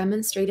 poorly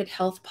demonstrated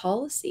health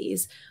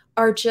policies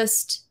are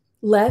just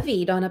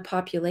levied on a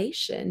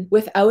population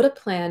without a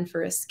plan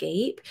for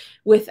escape,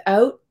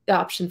 without the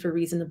option for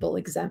reasonable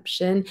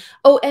exemption.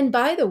 Oh, and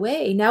by the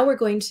way, now we're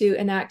going to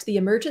enact the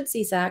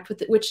Emergencies Act,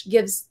 which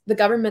gives the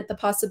government the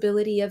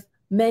possibility of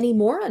many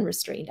more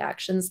unrestrained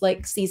actions,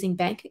 like seizing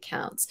bank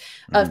accounts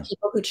of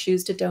people who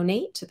choose to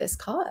donate to this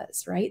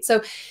cause, right?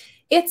 So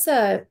it's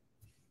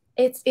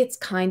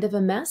kind of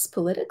a mess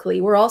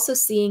politically. We're also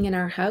seeing in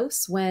our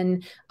House,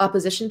 when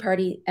opposition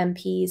party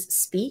MPs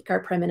speak, our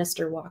Prime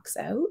Minister walks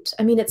out.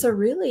 I mean, it's a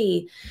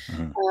really,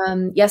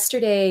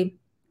 yesterday,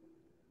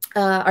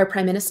 our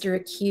Prime Minister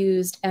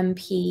accused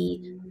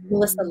MP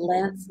Melissa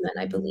Lantsman,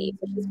 I believe,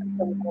 which is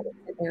from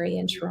the area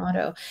in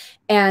Toronto,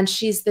 and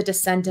she's the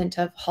descendant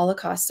of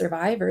Holocaust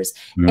survivors,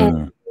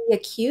 and he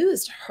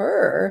accused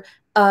her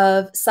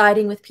of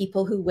siding with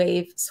people who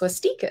wave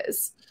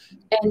swastikas.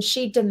 And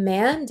she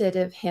demanded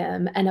of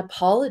him an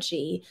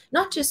apology,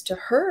 not just to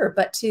her,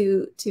 but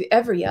to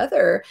every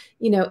other,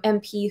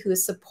 MP who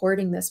is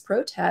supporting this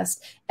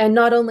protest. And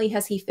not only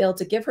has he failed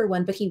to give her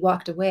one, but he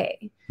walked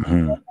away.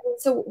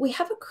 So we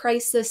have a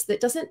crisis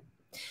that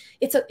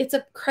it's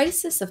a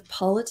crisis of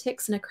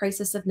politics and a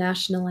crisis of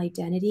national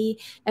identity.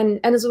 And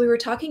as we were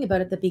talking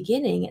about at the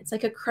beginning, it's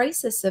like a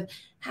crisis of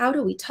how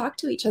do we talk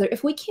to each other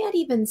if we can't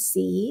even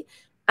see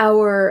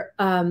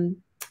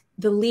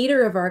the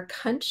leader of our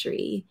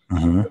country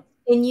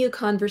continue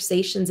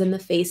conversations in the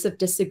face of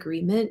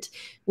disagreement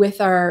with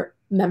our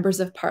members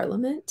of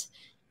parliament.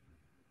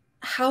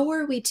 How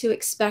are we to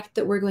expect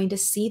that we're going to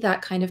see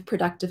that kind of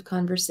productive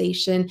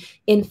conversation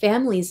in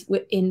families,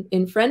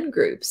 in friend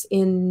groups,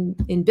 in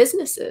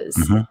businesses?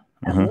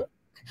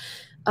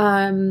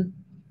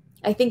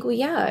 I think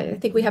I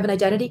think we have an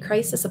identity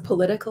crisis, a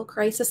political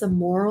crisis, a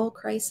moral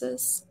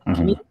crisis, Mm-hmm.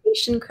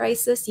 communication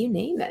crisis, you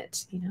name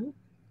it, you know?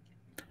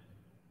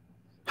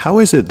 How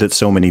is it that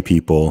so many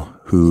people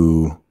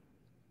who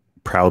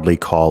proudly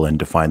call and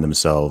define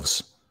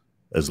themselves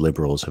as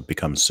liberals have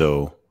become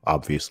so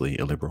obviously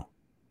illiberal?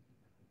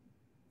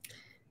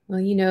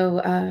 Well,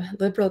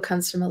 liberal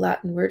comes from a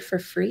Latin word for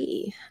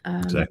free.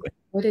 Exactly.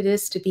 What it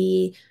is to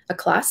be a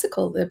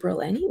classical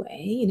liberal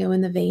anyway,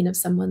 in the vein of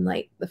someone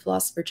like the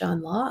philosopher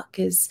John Locke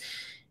is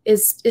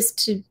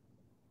to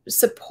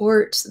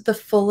support the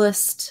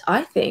fullest,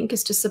 I think,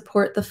 is to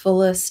support the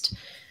fullest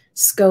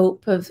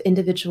scope of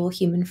individual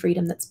human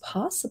freedom that's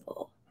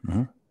possible.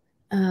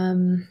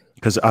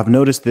 Because I've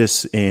noticed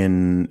this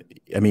on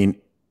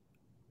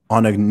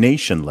a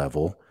nation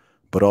level,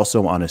 but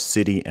also on a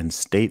city and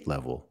state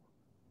level.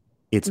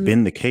 It's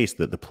been the case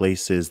that the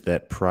places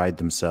that pride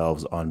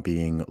themselves on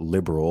being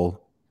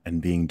liberal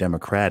and being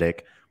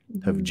democratic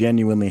have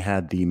genuinely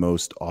had the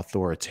most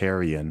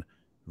authoritarian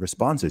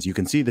responses. You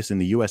can see this in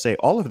the USA.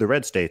 All of the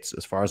red states,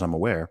 as far as I'm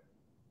aware,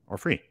 are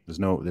free. There's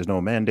no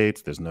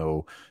mandates. There's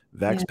no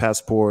vax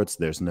passports.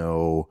 There's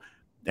no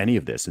any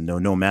of this, and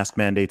no mask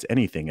mandates,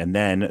 anything. And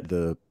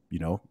then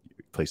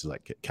places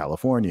like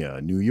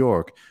California, New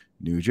York,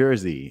 New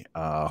Jersey,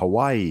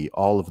 Hawaii,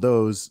 all of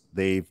those,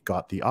 they've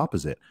got the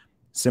opposite.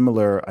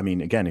 Similar,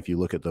 again, if you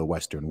look at the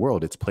Western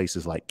world, it's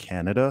places like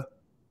Canada,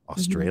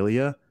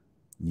 Australia,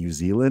 New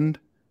Zealand,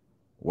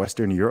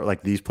 Western Europe,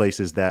 like these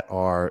places that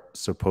are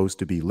supposed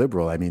to be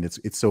liberal.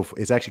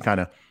 It's actually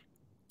kind of,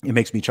 it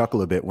makes me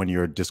chuckle a bit when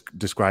you're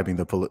describing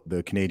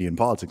the Canadian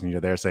politics and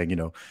you're there saying,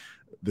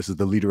 this is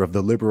the leader of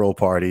the Liberal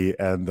Party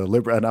and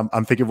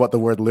I'm thinking what the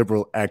word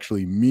liberal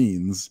actually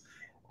means.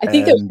 I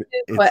think there's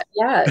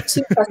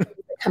two questions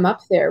that come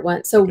up there.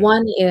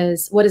 One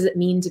is, what does it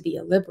mean to be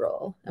a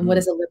liberal? And what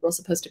is a liberal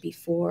supposed to be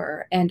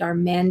for? And are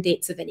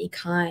mandates of any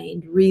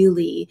kind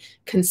really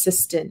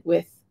consistent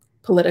with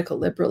political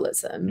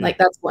liberalism? Like,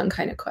 that's one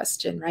kind of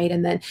question, right?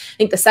 And then I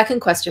think the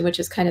second question, which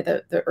is kind of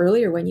the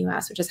earlier one you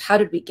asked, which is, how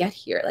did we get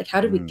here? Like, how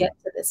did we get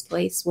to this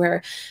place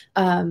where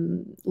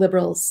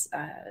liberals,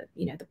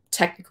 the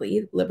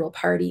technically Liberal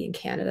Party in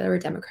Canada or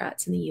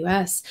Democrats in the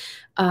US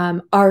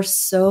are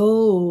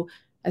so,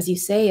 as you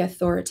say,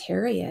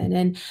 authoritarian?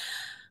 And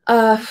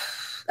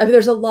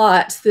there's a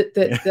lot that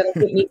I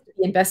think needs to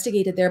be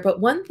investigated there. But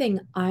one thing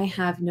I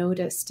have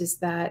noticed is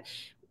that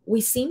we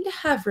seem to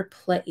have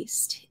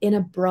replaced, in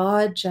a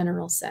broad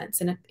general sense,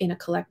 in a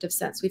collective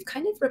sense, we've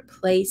kind of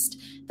replaced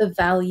the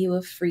value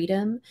of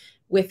freedom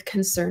with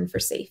concern for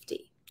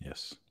safety.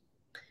 Yes.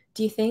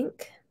 Do you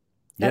think?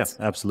 Yes,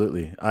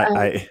 absolutely.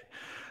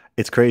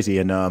 It's crazy.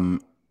 In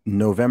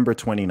November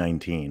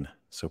 2019,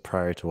 so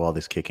prior to all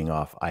this kicking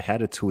off, I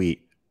had a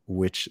tweet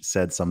which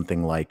said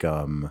something like,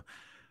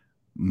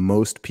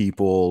 most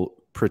people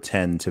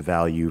pretend to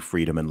value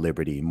freedom and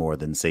liberty more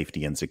than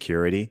safety and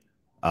security.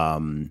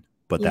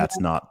 But that's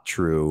not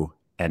true.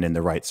 And in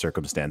the right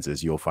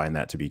circumstances, you'll find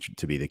that to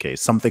be the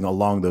case. Something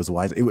along those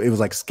lines. It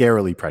was like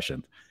scarily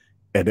prescient.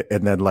 And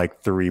then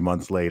like 3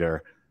 months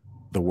later,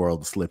 the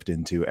world slipped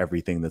into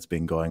everything that's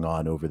been going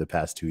on over the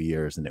past 2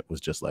 years. And it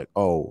was just like,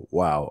 oh,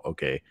 wow.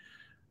 Okay.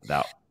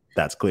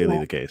 That's clearly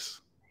the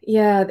case.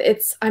 Yeah,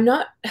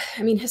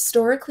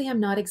 historically, I'm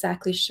not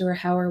exactly sure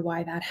how or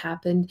why that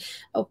happened.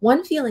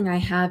 One feeling I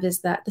have is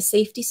that the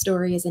safety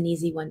story is an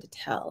easy one to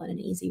tell and an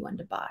easy one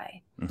to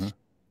buy.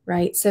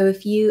 Right. So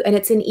and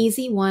it's an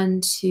easy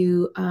one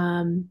to,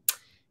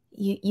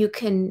 you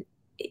can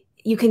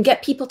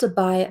get people to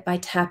buy it by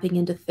tapping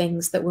into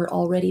things that we're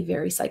already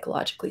very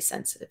psychologically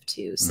sensitive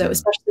to. So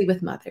especially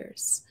with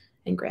mothers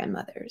and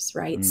grandmothers,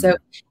 right? So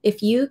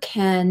if you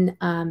can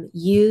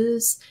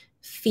use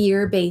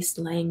fear-based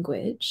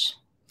language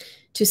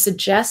to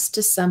suggest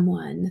to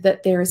someone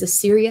that there is a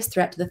serious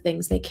threat to the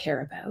things they care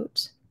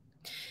about,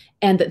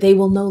 and that they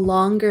will no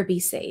longer be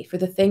safe, or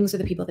the things or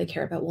the people they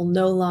care about will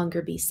no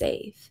longer be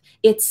safe,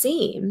 it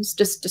seems,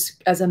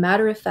 just as a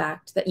matter of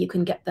fact, that you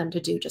can get them to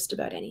do just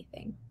about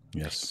anything.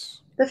 Yes.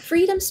 The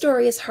freedom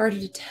story is harder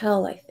to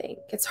tell, I think.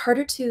 It's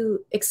harder to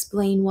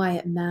explain why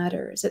it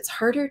matters. It's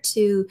harder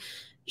to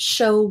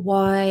show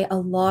why a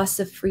loss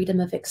of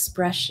freedom of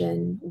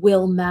expression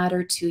will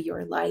matter to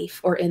your life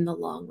or in the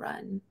long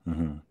run.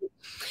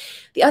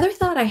 The other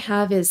thought I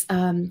have is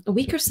a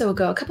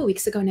couple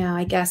weeks ago now,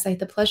 I guess, I had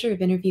the pleasure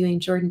of interviewing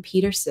Jordan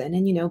Peterson.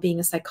 And, being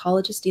a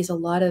psychologist, he has a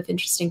lot of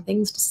interesting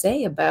things to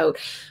say about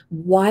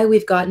why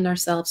we've gotten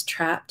ourselves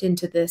trapped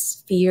into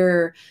this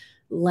fear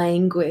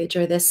language,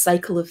 or this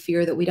cycle of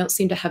fear that we don't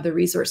seem to have the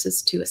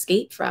resources to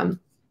escape from.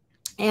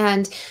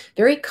 And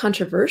very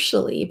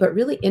controversially, but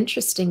really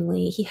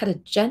interestingly, he had a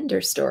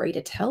gender story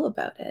to tell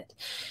about it.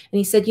 And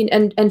he said,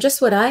 and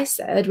just what I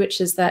said,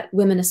 which is that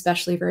women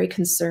especially are very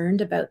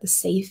concerned about the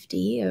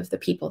safety of the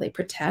people they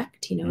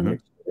protect, and their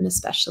children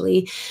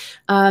especially.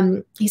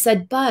 He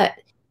said, but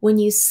when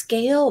you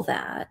scale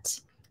that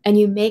and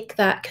you make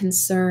that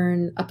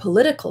concern a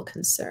political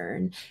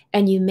concern,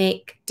 and you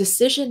make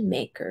decision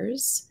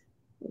makers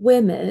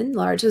women,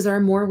 large, there are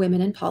more women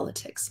in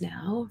politics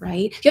now,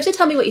 right? You have to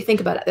tell me what you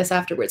think about this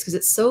afterwards because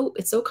it's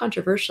so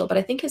controversial. But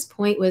I think his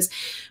point was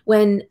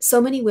when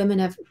so many women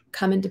have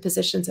come into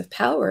positions of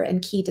power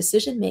and key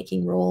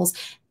decision-making roles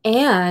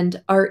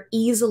and are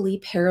easily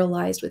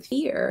paralyzed with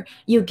fear,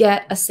 you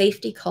get a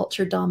safety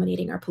culture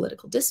dominating our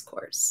political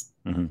discourse.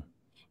 Mm-hmm.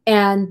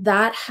 And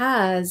that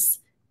has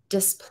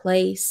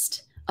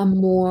displaced a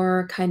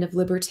more kind of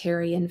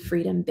libertarian,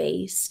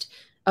 freedom-based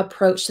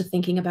approach to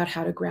thinking about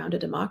how to ground a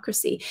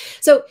democracy.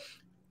 So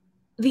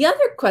the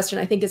other question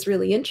I think is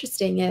really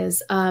interesting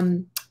is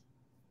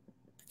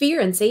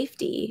fear and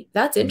safety.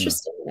 That's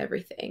interesting and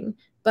everything,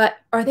 but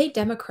are they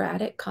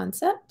democratic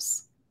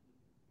concepts?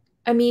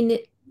 I mean,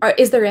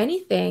 is there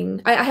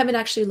anything, I haven't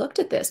actually looked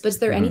at this, but is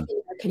there anything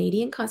in the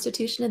Canadian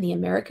Constitution and the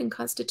American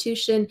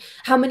Constitution?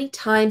 How many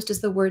times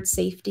does the word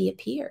safety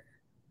appear?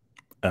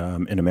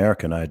 In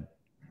American, I'm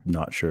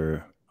not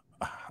sure.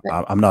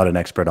 I'm not an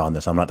expert on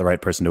this. I'm not the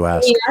right person to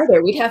ask. Me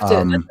either. We'd have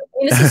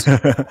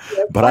to.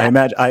 But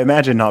I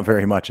imagine not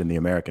very much in the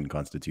American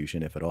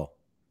Constitution, if at all.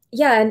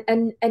 Yeah,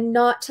 and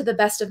not to the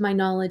best of my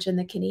knowledge in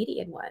the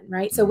Canadian one,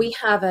 right? So we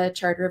have a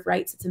Charter of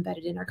Rights that's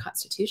embedded in our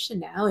Constitution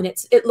now, and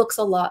it looks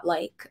a lot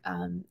like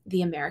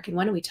the American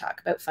one. And we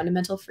talk about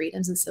fundamental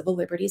freedoms and civil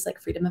liberties like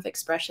freedom of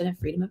expression and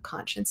freedom of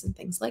conscience and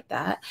things like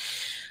that.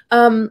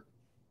 The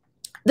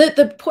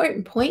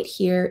important point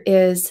here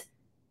is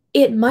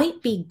it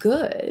might be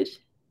good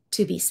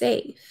to be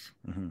safe,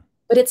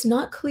 but it's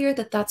not clear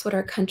that that's what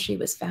our country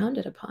was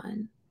founded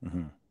upon.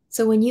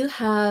 So when you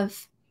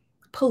have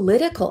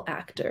political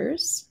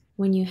actors,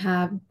 when you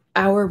have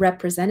our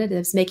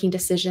representatives making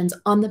decisions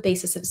on the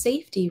basis of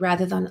safety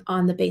rather than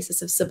on the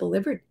basis of civil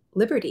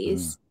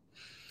liberties,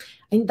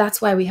 I think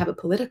that's why we have a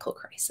political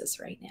crisis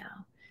right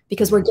now,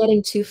 because we're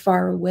getting too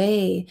far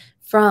away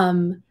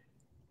from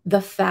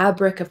the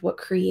fabric of what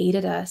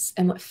created us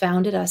and what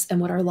founded us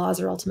and what our laws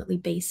are ultimately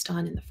based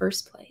on in the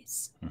first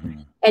place.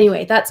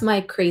 Anyway, that's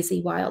my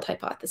crazy, wild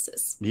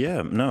hypothesis.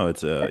 Yeah, no,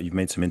 it's you've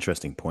made some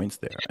interesting points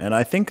there. And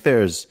I think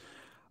there's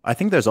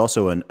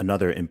also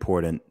another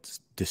important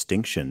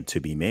distinction to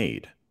be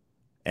made.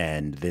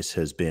 And this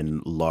has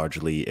been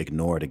largely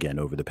ignored again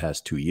over the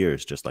past 2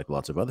 years, just like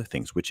lots of other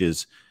things, which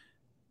is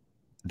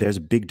there's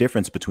a big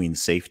difference between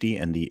safety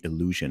and the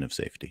illusion of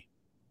safety.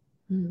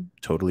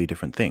 Totally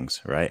different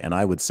things, right? And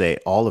I would say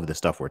all of the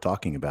stuff we're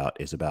talking about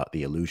is about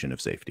the illusion of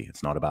safety.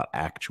 It's not about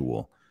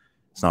actual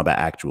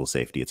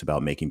safety. It's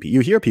about making people, you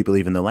hear people,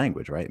 even the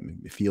language, right?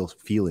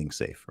 Feeling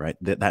safe, right?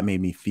 That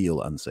made me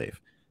feel unsafe.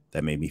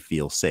 That made me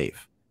feel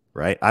safe,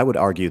 right? I would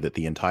argue that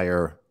the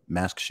entire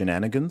mask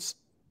shenanigans,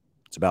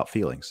 it's about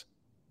feelings.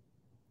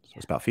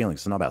 It's about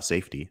feelings. It's not about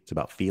safety. It's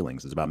about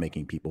feelings. It's about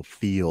making people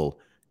feel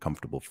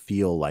comfortable,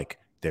 feel like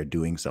they're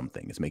doing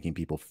something. It's making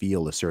people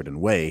feel a certain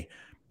way.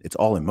 It's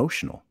all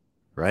emotional,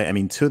 right? I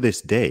mean, to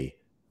this day,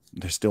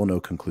 there's still no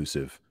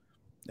conclusive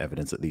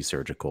evidence that these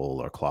surgical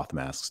or cloth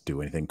masks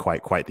do anything.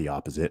 Quite the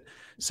opposite.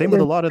 Same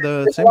with a lot of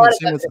the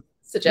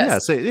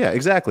yeah,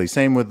 exactly.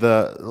 Same with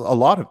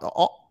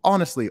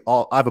honestly,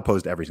 I've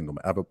opposed every single.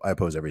 I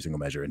oppose every single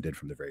measure and did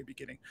from the very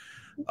beginning.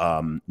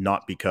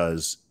 Not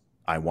because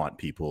I want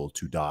people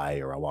to die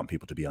or I want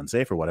people to be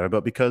unsafe or whatever,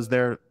 but because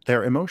they're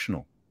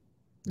emotional.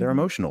 They're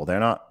emotional. They're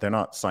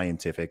not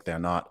scientific. They're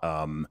not.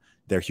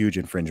 They're huge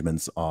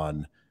infringements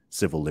on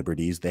civil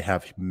liberties. They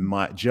have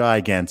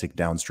gigantic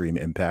downstream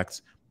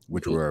impacts,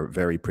 which were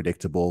very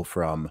predictable,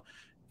 from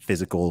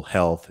physical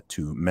health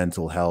to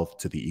mental health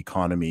to the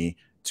economy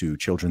to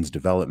children's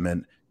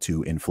development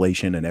to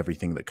inflation and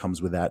everything that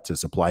comes with that, to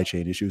supply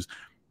chain issues.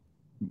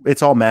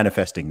 It's all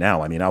manifesting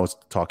now. I mean, I was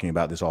talking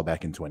about this all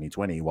back in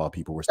 2020 while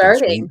people were still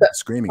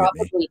screaming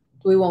at me.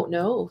 We won't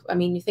know. I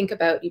mean,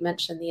 you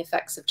mentioned the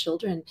effects of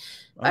children.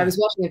 I was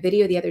watching a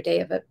video the other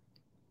day of a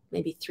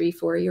maybe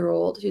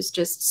 3-4-year-old who's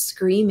just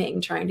screaming,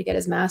 trying to get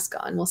his mask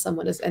on while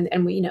someone is,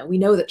 and we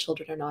know that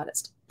children are not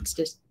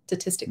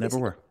statistically. Never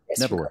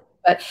were.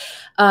 But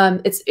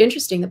it's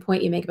interesting the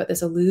point you make about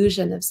this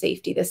illusion of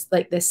safety,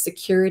 this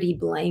security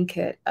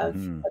blanket of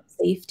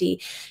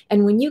safety.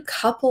 And when you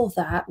couple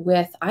that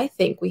with, I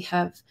think we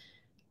have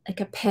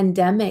like a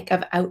pandemic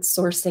of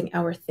outsourcing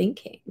our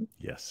thinking.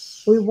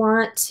 Yes. We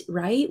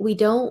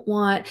don't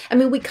want, I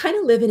mean, we kind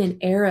of live in an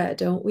era,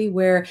 don't we,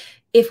 where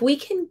if we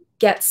can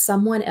get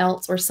someone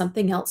else or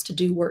something else to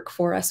do work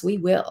for us, we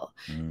will.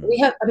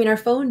 Our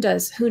phone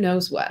does who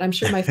knows what. I'm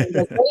sure my phone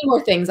does many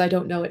more things I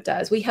don't know it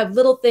does. We have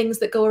little things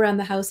that go around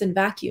the house and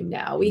vacuum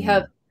now. We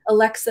have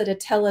Alexa to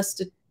tell us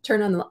to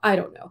turn on I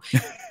don't know.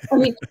 I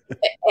mean,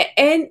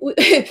 and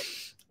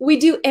we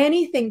do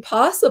anything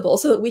possible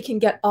so that we can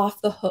get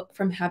off the hook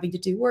from having to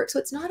do work. So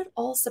it's not at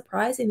all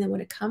surprising that when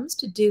it comes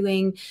to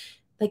doing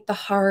like the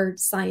hard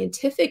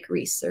scientific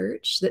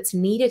research that's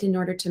needed in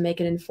order to make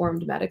an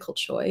informed medical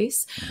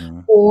choice,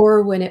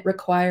 or when it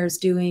requires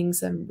doing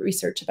some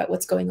research about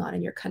what's going on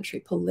in your country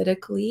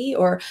politically,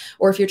 or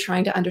if you're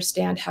trying to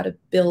understand how to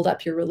build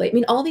up your I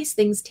mean, all these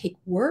things take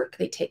work,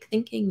 they take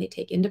thinking, they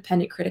take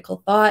independent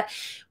critical thought.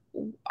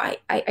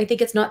 I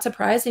think it's not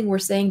surprising we're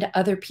saying to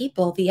other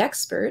people, the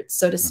experts,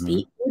 so to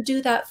speak, don't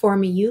do that for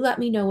me. You let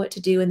me know what to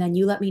do, and then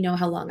you let me know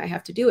how long I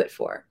have to do it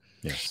for.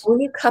 Yes. When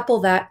you couple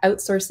that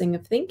outsourcing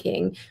of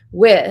thinking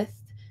with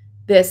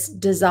this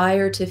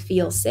desire to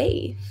feel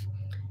safe,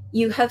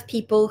 you have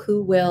people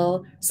who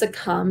will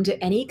succumb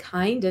to any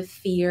kind of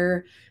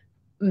fear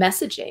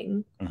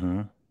messaging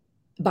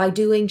by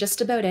doing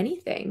just about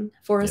anything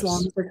for as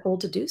long as they're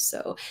told to do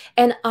so.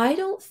 And I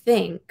don't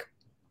think,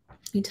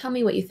 you tell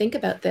me what you think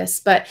about this,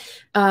 but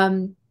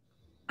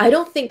I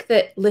don't think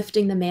that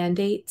lifting the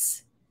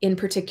mandates in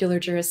particular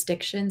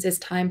jurisdictions is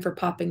time for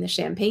popping the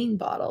champagne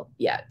bottle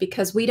yet,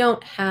 because we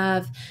don't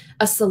have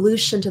a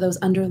solution to those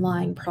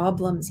underlying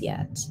problems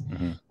yet.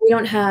 We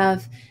don't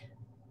have,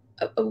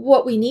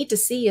 what we need to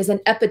see is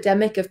an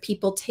epidemic of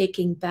people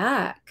taking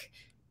back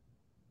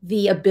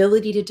the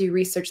ability to do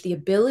research, the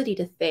ability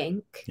to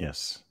think,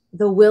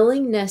 the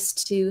willingness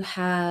to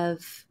have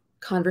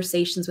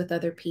conversations with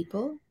other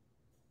people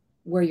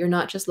where you're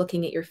not just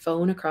looking at your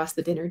phone across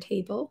the dinner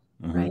table,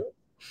 right?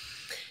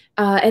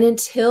 And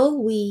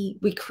until we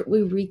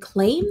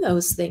reclaim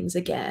those things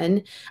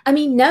again, I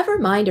mean, never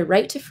mind a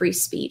right to free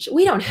speech.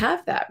 We don't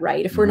have that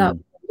right if we're not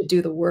going to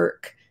do the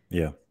work,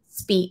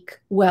 speak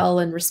well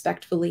and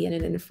respectfully in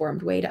an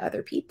informed way to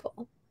other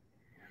people.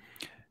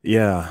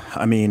 Yeah,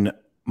 I mean,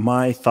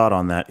 my thought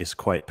on that is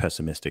quite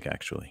pessimistic,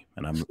 actually,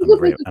 and I'm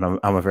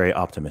a very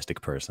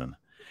optimistic person.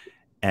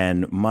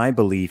 And my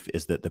belief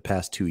is that the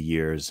past 2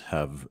 years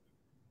have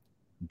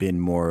been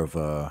more of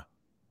a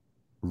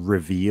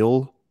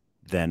reveal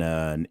than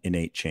an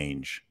innate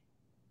change.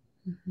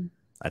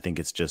 I think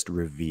it's just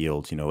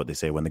revealed, you know what they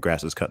say, when the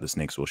grass is cut, the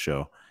snakes will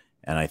show.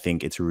 And I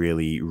think it's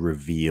really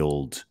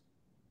revealed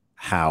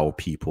how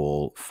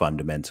people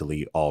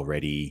fundamentally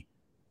already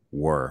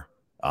were.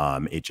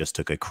 It just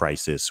took a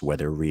crisis,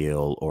 whether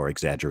real or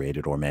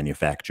exaggerated or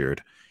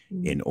manufactured,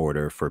 in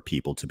order for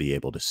people to be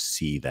able to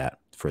see that,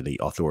 for the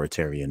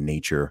authoritarian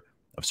nature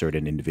of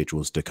certain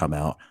individuals to come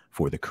out,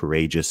 for the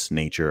courageous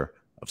nature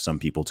of some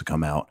people to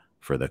come out,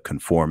 for the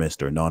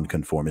conformist or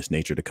nonconformist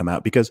nature to come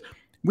out. Because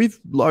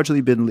we've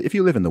largely been, if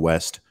you live in the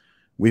West,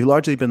 we've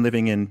largely been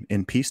living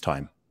in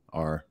peacetime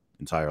our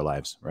entire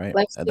lives, right?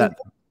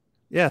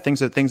 Yeah,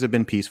 things have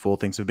been peaceful,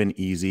 things have been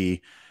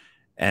easy.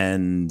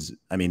 And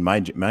I mean,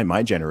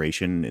 my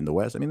generation in the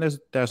West, I mean, there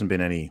hasn't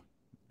been any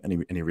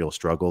real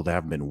struggle. There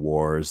haven't been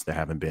wars. There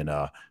haven't been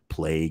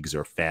plagues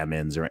or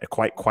famines, or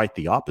quite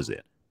the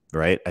opposite,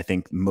 right? I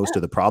think most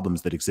of the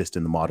problems that exist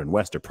in the modern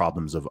West are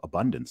problems of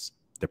abundance.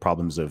 They're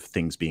problems of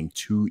things being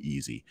too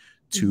easy,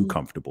 too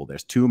comfortable.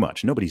 There's too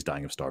much. Nobody's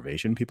dying of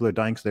starvation. People are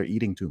dying because they're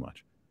eating too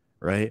much,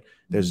 right?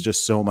 There's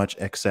just so much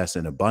excess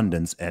and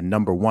abundance. And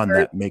number one,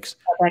 that makes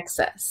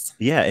excess.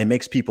 Yeah, it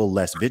makes people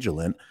less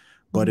vigilant.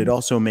 But it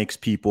also makes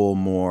people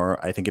more,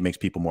 I think it makes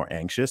people more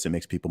anxious. It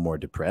makes people more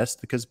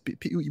depressed, because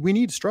we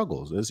need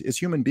struggles. As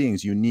human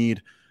beings, you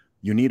need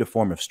a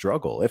form of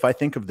struggle. If I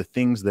think of the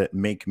things that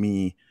make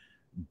me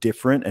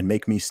different and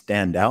make me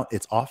stand out,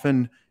 it's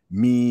often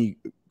me,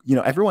 you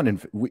know,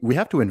 we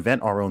have to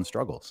invent our own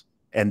struggles.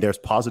 And there's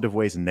positive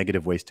ways and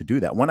negative ways to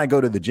do that. When I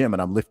go to the gym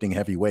and I'm lifting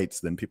heavy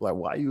weights, then people are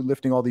like, why are you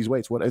lifting all these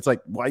weights? It's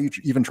like, why are you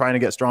even trying to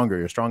get stronger?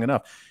 You're strong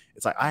enough.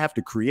 It's like, I have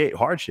to create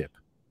hardship.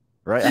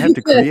 Right. I have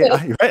to create,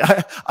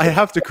 I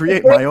have to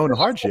create my own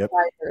hardship.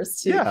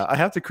 Yeah. I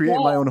have to create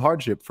my own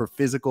hardship for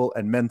physical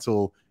and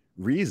mental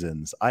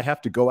reasons. I have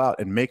to go out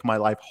and make my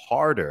life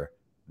harder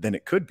than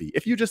it could be.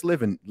 If you just live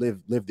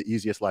the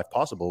easiest life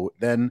possible,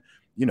 then,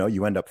 you know,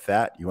 you end up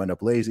fat, you end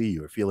up lazy,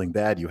 you're feeling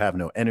bad, you have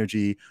no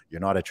energy, you're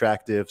not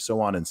attractive,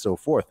 so on and so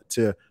forth.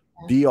 To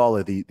be all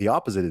of the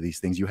opposite of these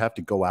things, you have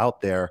to go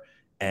out there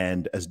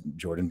and, as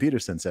Jordan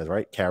Peterson says,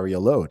 right, carry a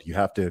load. You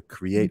have to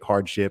create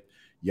hardship.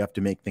 You have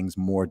to make things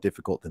more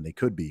difficult than they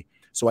could be.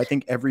 So I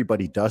think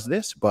everybody does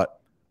this,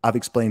 but I've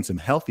explained some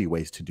healthy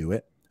ways to do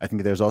it. I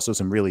think there's also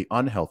some really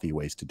unhealthy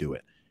ways to do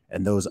it.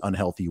 And those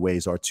unhealthy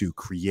ways are to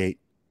create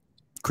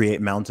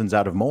mountains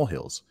out of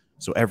molehills.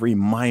 So every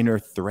minor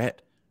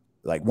threat,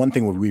 like one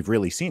thing we've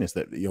really seen is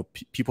that, you know,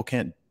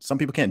 some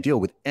people can't deal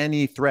with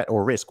any threat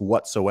or risk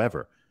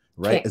whatsoever,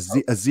 right? A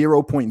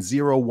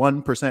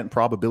 0.01%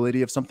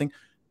 probability of something,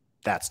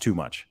 that's too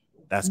much.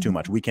 That's too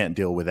much. We can't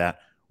deal with that.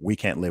 We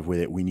can't live with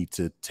it. We need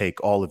to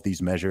take all of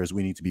these measures.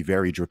 We need to be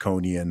very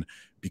draconian,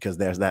 because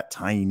there's that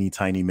tiny,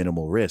 tiny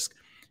minimal risk.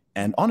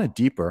 And on a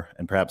deeper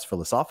and perhaps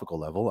philosophical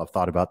level, I've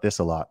thought about this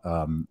a lot,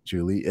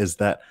 Julie, is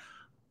that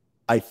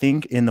I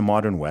think in the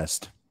modern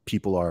West,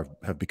 people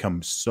have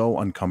become so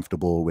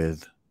uncomfortable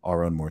with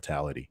our own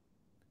mortality.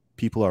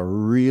 People are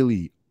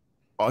really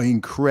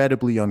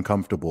incredibly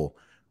uncomfortable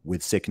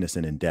with sickness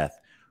and in death.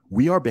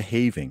 We are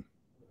behaving,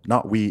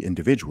 not we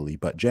individually,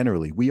 but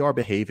generally, we are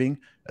behaving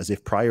as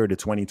if prior to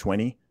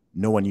 2020,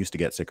 no one used to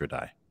get sick or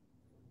die.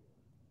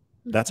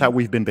 That's how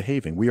we've been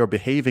behaving. We are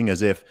behaving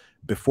as if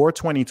before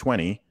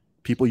 2020,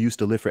 people used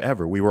to live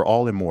forever. We were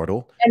all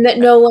immortal. And that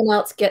no one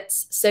else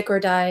gets sick or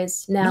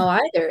dies now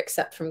either,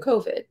 except from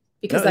COVID.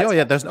 Because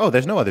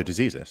there's no other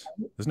diseases.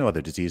 There's no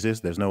other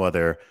diseases. There's no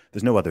other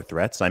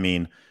threats. I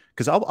mean,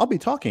 because I'll be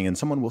talking and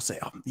someone will say,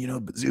 oh, you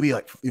know, Zuby,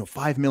 like, you know,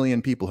 5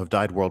 million people have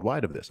died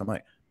worldwide of this. I'm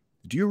like,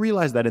 Do you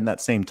realize that in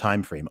that same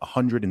time frame,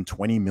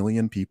 120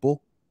 million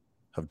people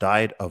have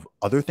died of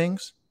other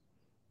things?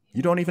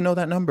 You don't even know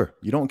that number.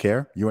 You don't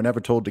care. You were never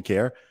told to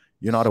care.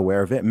 You're not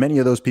aware of it. Many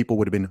of those people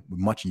would have been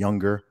much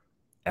younger,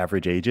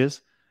 average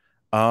ages.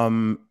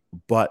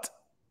 But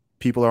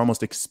people are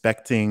almost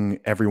expecting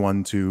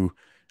everyone to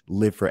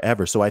live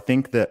forever. So I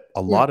think that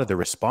a lot of the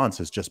response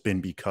has just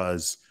been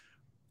because,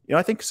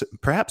 I think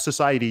perhaps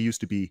society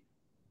used to be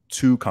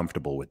too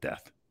comfortable with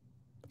death.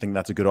 I think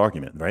that's a good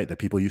argument, right? That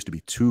people used to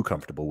be too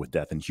comfortable with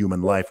death, and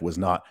human life was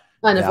not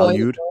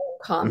valued.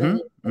 Common.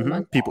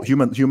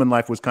 Human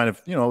life was kind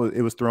of,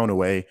 it was thrown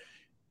away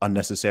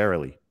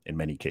unnecessarily in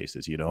many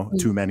cases.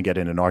 Two men get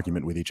in an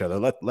argument with each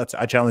other.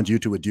 I challenge you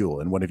to a duel,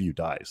 and one of you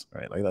dies,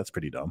 right? Like, that's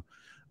pretty dumb.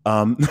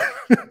 But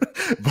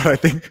I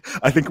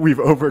think we've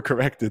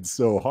overcorrected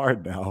so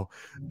hard now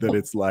that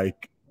it's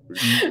like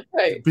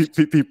right.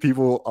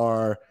 People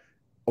are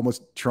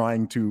almost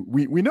trying to.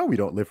 We know we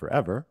don't live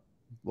forever.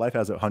 Life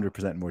has a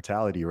 100%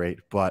 mortality rate,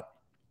 but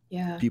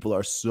people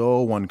are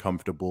so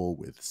uncomfortable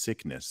with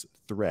sickness,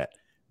 threat,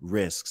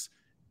 risks,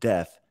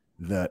 death,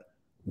 that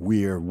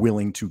we're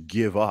willing to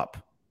give up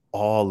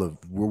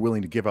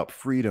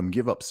freedom,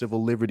 give up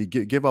civil liberty,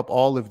 give up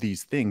all of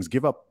these things,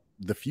 give up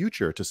the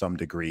future to some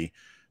degree,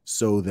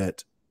 so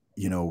that,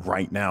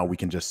 right now we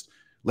can just,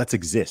 let's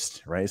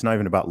exist, right? It's not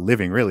even about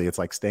living, really. It's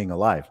like staying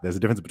alive. There's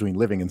a difference between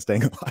living and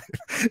staying alive.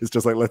 It's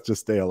just like, let's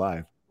just stay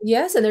alive.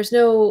 Yes, and there's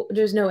no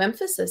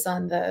emphasis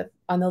on the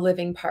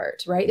living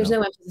part, right? There's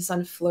no emphasis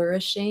on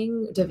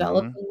flourishing,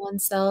 developing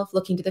oneself,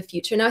 looking to the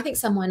future. Now, I think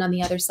someone on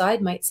the other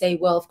side might say,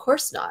 well, of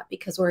course not,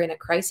 because we're in a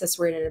crisis,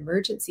 we're in an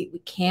emergency. We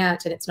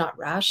can't, and it's not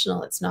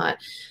rational. It's not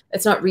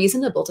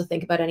reasonable to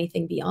think about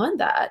anything beyond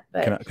that.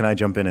 But can I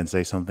jump in and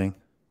say something?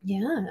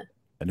 Yeah.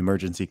 An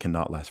emergency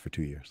cannot last for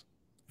 2 years.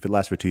 If it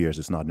lasts for 2 years,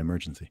 it's not an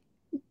emergency.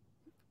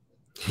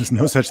 There's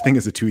no such thing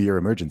as a 2-year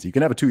emergency. You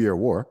can have a 2-year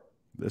war.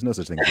 There's no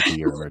such thing as a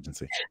 2-year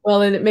emergency.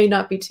 Well, and it may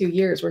not be 2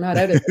 years. We're not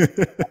out of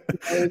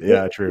it.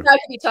 Yeah, true. We're not going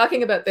to be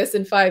talking about this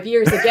in 5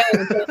 years again.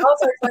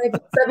 How's our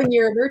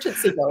 7-year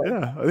emergency going?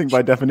 Yeah, I think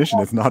by definition,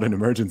 it's not an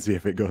emergency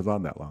if it goes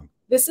on that long.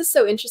 This is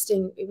so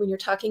interesting when you're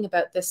talking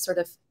about this sort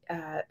of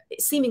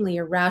seemingly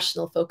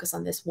irrational focus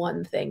on this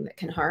one thing that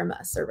can harm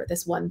us, or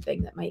this one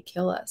thing that might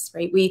kill us,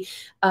 right? We,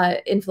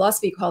 in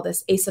philosophy, call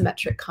this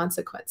asymmetric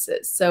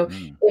consequences. So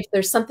if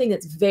there's something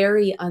that's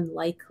very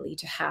unlikely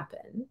to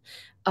happen,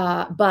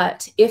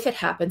 but if it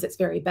happens, it's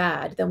very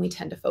bad, then we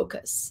tend to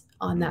focus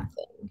on that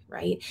thing,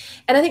 right?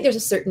 And I think there's a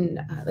certain,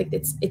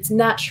 it's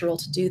natural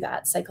to do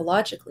that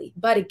psychologically.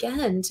 But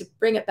again, to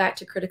bring it back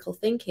to critical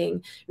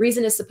thinking,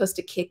 reason is supposed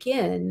to kick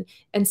in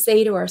and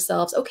say to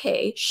ourselves,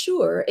 okay,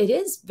 sure, it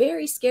is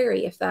very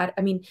scary if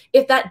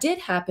that did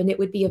happen, it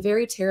would be a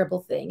very terrible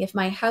thing. If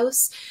my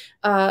house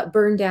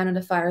burned down in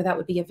a fire, that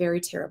would be a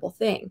very terrible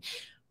thing.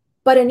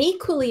 But an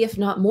equally, if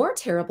not more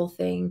terrible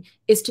thing,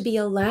 is to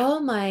allow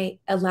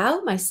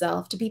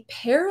myself to be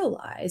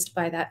paralyzed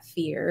by that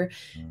fear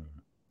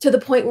to the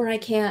point where I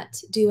can't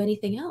do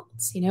anything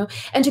else,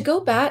 And to go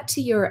back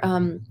to your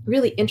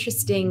really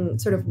interesting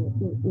sort of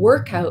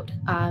workout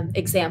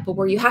example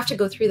where you have to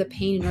go through the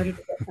pain in order to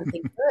get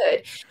something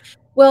good.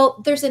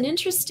 Well, there's an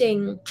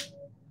interesting,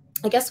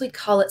 I guess we'd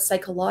call it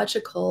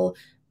psychological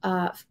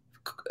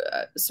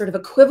sort of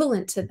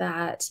equivalent to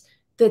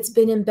that's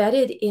been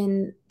embedded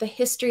in the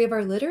history of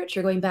our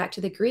literature, going back to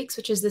the Greeks,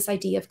 which is this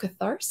idea of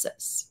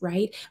catharsis,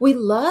 right? We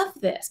love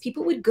this.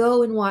 People would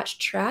go and watch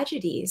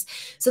tragedies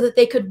so that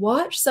they could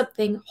watch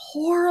something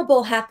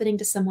horrible happening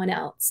to someone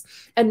else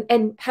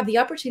and have the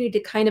opportunity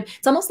to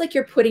it's almost like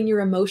you're putting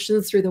your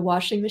emotions through the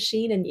washing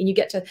machine and you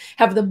get to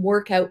have them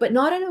work out, but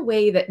not in a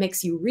way that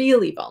makes you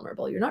really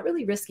vulnerable. You're not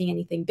really risking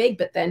anything big,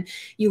 but then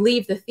you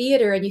leave the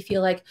theater and you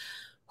feel like,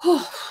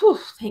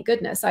 oh, thank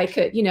goodness I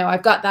could,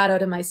 I've got that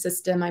out of my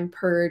system. I'm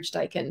purged.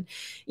 I can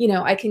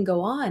go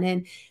on.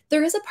 And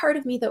there is a part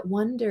of me that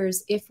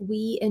wonders if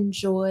we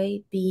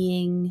enjoy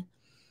being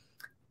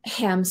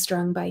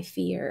hamstrung by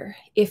fear,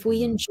 if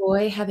we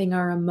enjoy having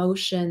our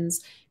emotions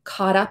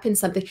caught up in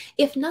something.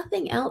 If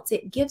nothing else,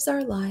 it gives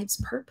our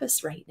lives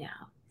purpose right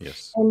now.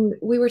 Yes. And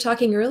we were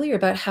talking earlier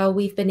about how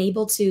we've been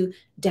able to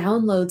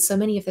download so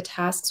many of the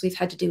tasks we've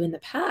had to do in the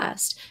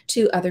past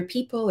to other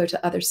people or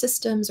to other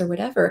systems or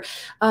whatever.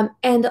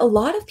 And a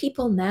lot of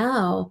people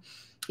now,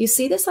 you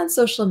see this on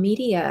social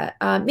media,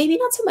 maybe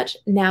not so much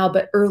now,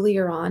 but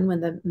earlier on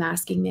when the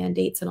masking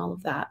mandates and all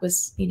of that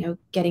was,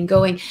 getting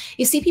going,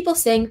 you see people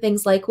saying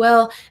things like,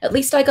 well, at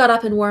least I got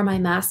up and wore my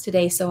mask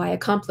today, so I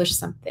accomplished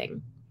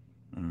something.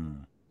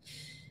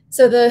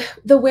 So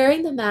the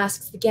wearing the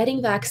masks, the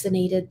getting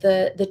vaccinated,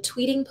 the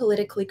tweeting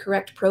politically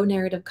correct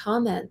pro-narrative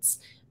comments,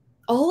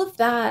 all of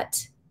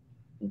that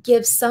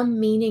gives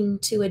some meaning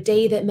to a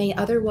day that may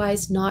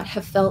otherwise not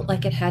have felt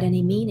like it had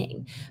any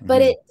meaning.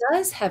 But it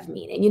does have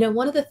meaning.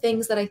 One of the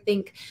things that I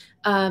think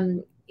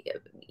the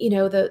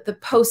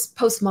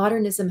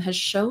postmodernism has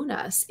shown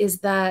us is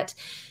that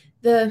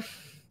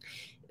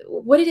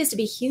what it is to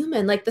be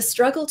human, like the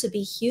struggle to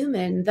be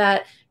human,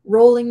 that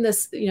rolling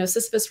this,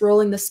 Sisyphus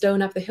rolling the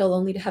stone up the hill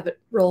only to have it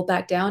roll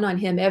back down on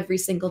him every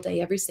single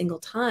day, every single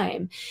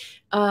time.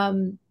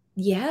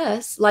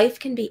 Yes, life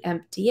can be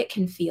empty. It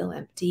can feel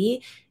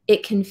empty.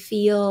 It can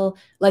feel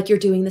like you're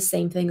doing the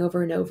same thing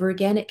over and over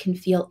again. It can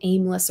feel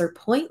aimless or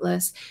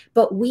pointless,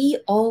 but we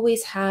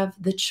always have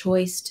the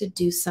choice to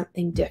do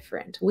something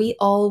different. We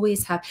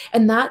always have.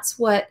 And that's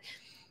what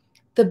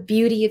the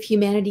beauty of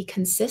humanity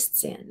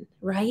consists in,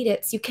 right?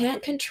 You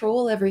can't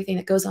control everything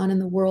that goes on in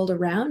the world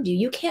around you.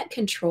 You can't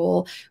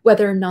control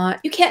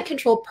you can't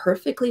control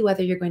perfectly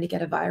whether you're going to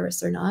get a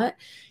virus or not.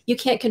 You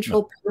can't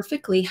control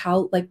perfectly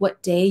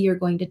what day you're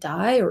going to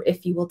die, or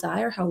if you will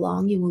die, or how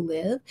long you will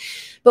live.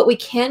 But we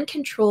can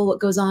control what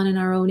goes on in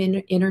our own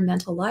inner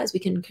mental lives. We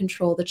can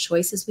control the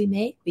choices we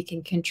make. We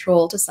can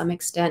control, to some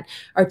extent,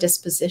 our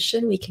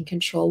disposition. We can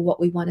control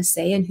what we want to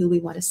say and who we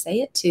want to say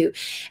it to.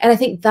 And I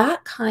think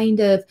that kind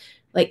of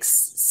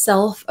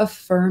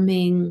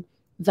self-affirming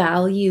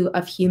value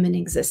of human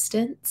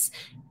existence,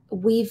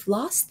 we've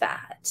lost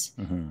that.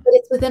 But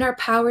it's within our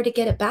power to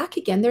get it back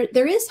again.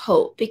 There is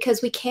hope,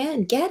 because we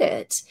can get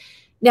it.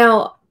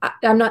 Now,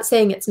 I'm not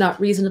saying it's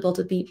not reasonable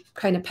to be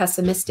kind of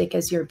pessimistic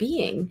as you're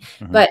being,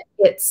 but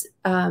it's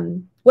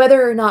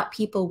whether or not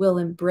people will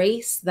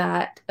embrace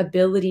that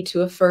ability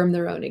to affirm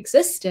their own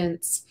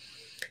existence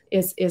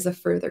is a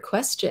further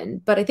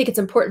question. But I think it's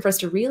important for us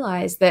to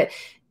realize that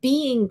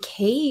being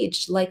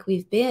caged like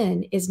we've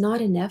been is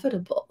not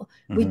inevitable.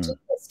 We do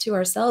this to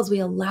ourselves. We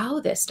allow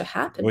this to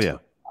happen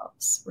to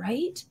ourselves,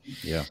 right?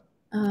 Yeah.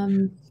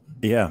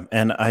 Yeah.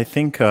 And I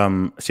think,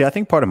 I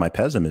think part of my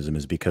pessimism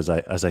is because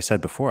as I said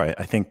before,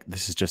 I think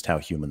this is just how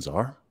humans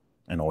are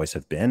and always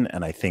have been.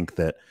 And I think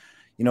that,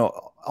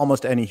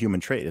 almost any human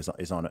trait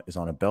is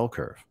on a bell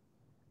curve,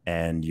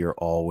 and you're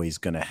always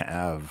going to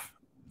have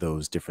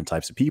those different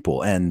types of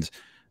people. And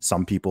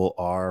some people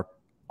are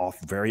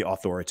very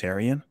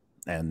authoritarian,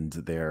 and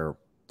they're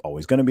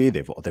always going to be.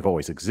 They've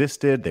always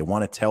existed. They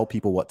want to tell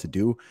people what to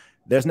do.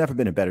 There's never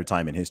been a better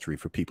time in history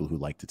for people who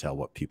like to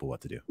tell people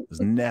what to do.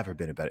 There's never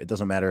been a better. It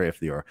doesn't matter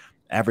if you're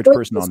average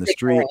person on the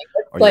street,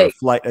 or you're a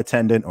flight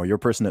attendant, or you're a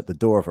person at the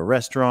door of a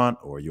restaurant,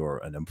 or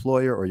you're an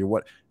employer, or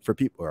for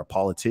people, or a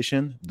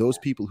politician. Those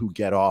people who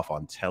get off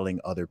on telling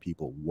other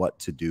people what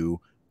to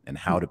do and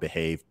how to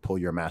behave, pull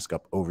your mask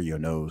up over your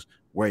nose,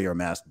 wear your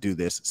mask, do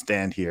this,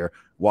 stand here,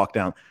 walk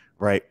down,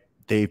 right?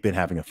 They've been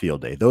having a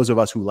field day. Those of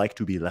us who like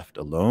to be left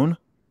alone,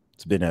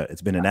 it's been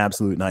an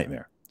absolute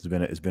nightmare.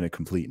 It's been a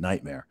complete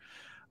nightmare.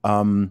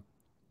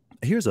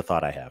 Here's a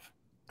thought I have.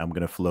 I'm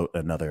going to float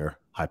another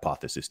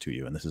hypothesis to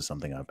you, and this is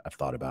something I've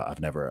thought about.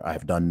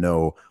 I've done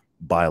no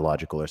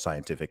biological or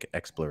scientific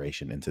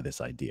exploration into this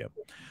idea,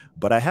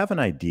 but I have an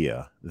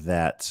idea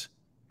that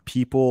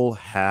people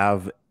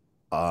have,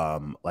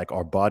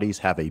 our bodies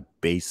have a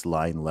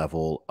baseline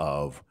level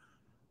of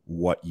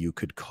what you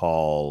could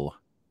call,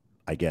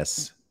 I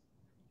guess,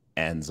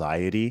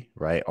 anxiety,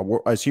 right?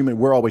 As human,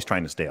 we're always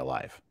trying to stay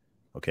alive,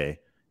 okay?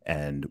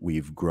 And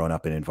we've grown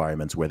up in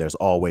environments where there's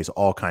always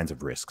all kinds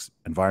of risks: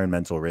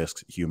 environmental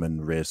risks,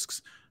 human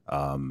risks,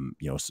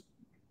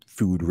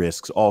 food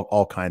risks,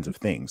 all kinds of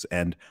things.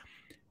 And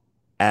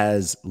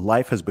as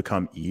life has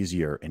become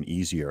easier and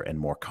easier and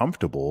more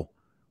comfortable,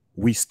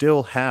 we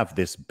still have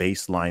this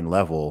baseline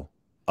level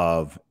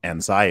of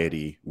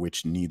anxiety,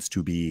 which needs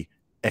to be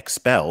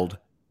expelled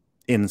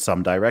in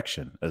some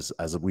direction.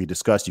 As we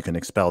discussed, you can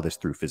expel this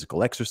through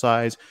physical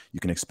exercise. You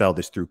can expel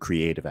this through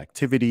creative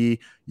activity.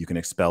 You can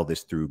expel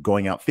this through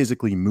going out,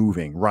 physically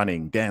moving,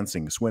 running,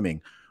 dancing,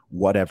 swimming,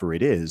 whatever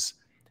it is.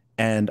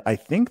 And I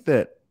think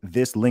that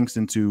this links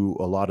into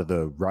a lot of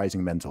the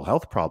rising mental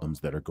health problems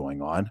that are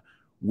going on,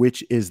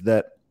 which is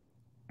that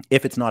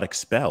if it's not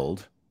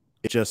expelled,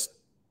 it just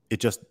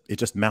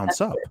mounts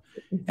up.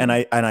 And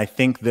I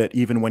think that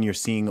even when you're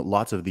seeing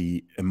lots of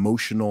the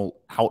emotional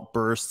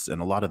outbursts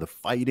and a lot of the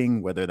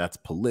fighting, whether that's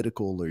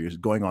political or you're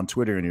going on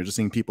Twitter and you're just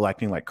seeing people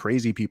acting like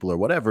crazy people or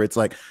whatever, it's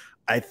like,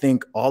 I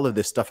think all of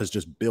this stuff has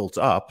just built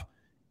up,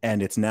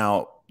 and it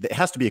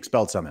has to be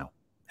expelled somehow.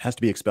 It has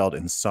to be expelled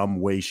in some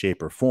way,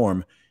 shape, or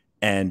form.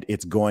 And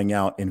it's going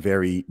out in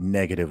very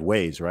negative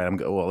ways, right? I'm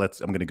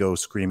going to go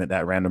scream at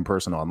that random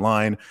person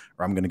online,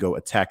 or I'm going to go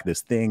attack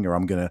this thing, or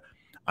I'm going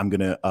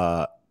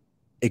to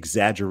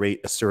exaggerate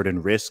a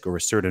certain risk or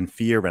a certain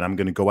fear, and I'm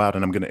going to go out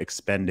and I'm going to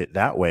expend it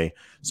that way.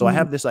 So I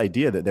have this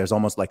idea that there's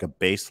almost like a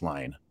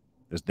baseline.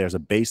 There's a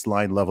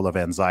baseline level of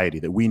anxiety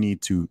that we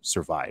need to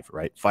survive,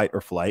 right? Fight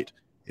or flight.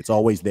 It's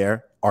always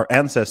there. Our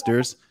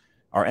ancestors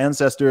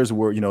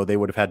were, they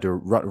would have had to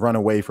run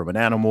away from an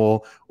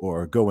animal,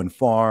 or go and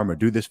farm, or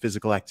do this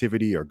physical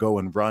activity, or go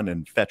and run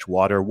and fetch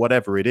water,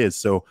 whatever it is.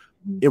 So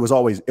it was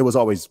always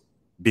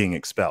being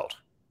expelled.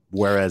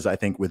 Whereas I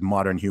think with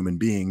modern human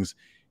beings,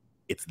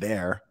 it's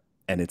there,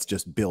 and it's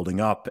just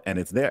building up, and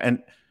it's there.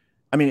 And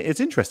I mean,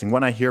 it's interesting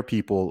when I hear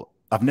people,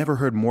 I've never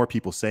heard more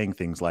people saying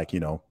things like,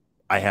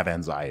 I have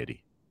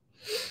anxiety,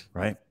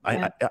 right?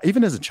 Yeah. I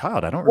even as a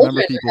child, I don't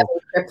remember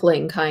people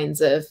crippling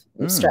kinds of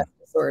stress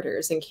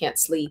disorders and can't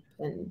sleep.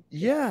 And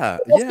yeah.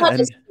 Not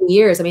just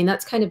years. I mean,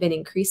 that's kind of been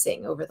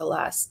increasing over the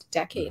last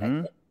decade, I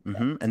think.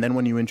 And then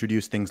when you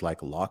introduce things like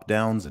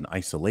lockdowns and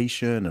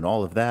isolation and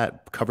all of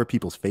that, cover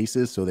people's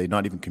faces so they're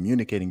not even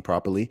communicating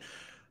properly,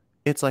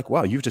 it's like,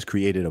 wow, you've just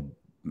created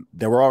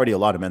there were already a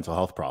lot of mental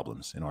health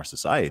problems in our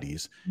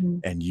societies, Mhm.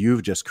 and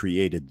you've just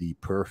created the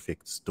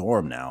perfect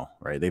storm now,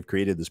 right? They've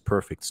created this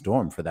perfect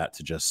storm for that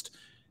to just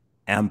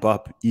amp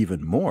up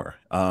even more.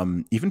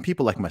 Even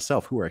people like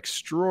myself who are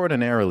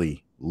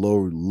extraordinarily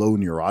low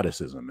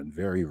neuroticism and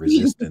very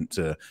resistant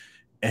to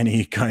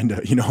any kind of,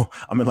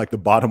 I'm in like the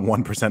bottom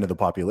 1% of the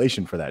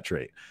population for that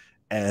trait.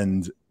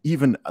 And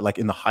even like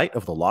in the height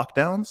of the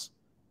lockdowns,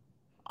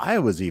 I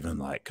was even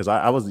like, because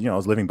I was, I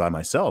was living by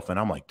myself, and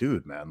I'm like,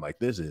 dude, man, like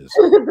this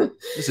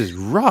is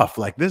rough.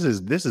 Like this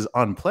is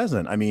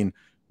unpleasant. I mean,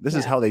 this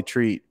is Yeah. how they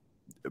treat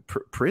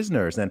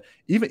prisoners. And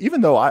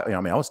even though I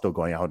mean, I was still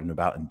going out and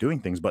about and doing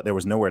things, but there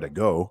was nowhere to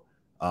go.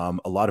 A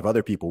lot of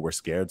other people were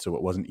scared, so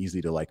it wasn't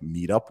easy to like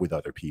meet up with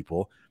other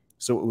people.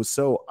 So it was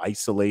so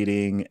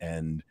isolating,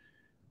 and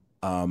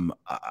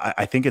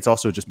I think it's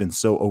also just been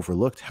so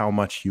overlooked how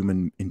much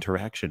human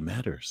interaction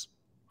matters.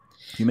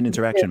 Human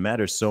interaction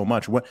matters so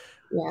much. What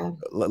Yeah.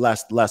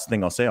 last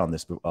thing I'll say on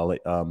this,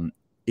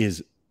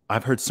 is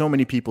I've heard so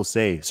many people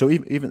say, so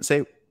even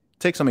say,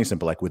 take something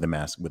simple like with the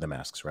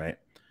masks, right?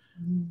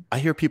 Mhm. I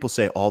hear people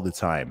say all the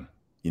time,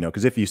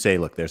 because if you say,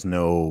 look, there's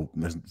no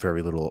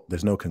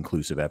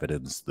conclusive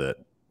evidence that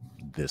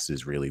this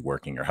is really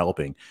working or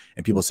helping,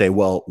 and people say,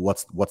 well,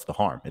 what's the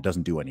harm? It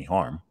doesn't do any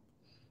harm.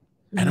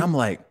 And Mhm. I'm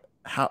like,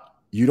 how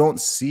you don't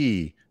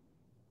see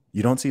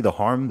the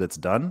harm that's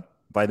done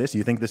by this?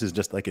 You think this is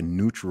just like a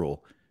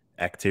neutral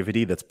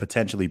activity that's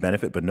potentially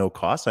benefit but no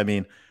cost? I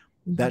mean,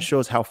 that Mhm.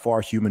 shows how far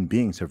human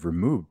beings have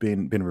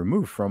been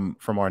removed from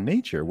our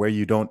nature, where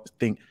you don't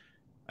think,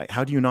 like,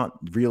 how do you not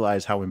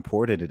realize how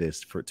important it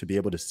is to be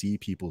able to see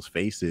people's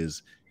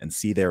faces and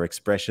see their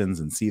expressions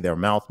and see their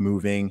mouth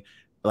moving?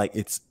 Like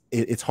it's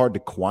hard to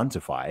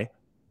quantify,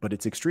 but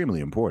it's extremely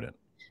important.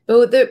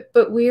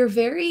 But we're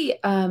very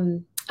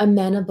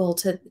amenable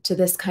to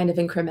this kind of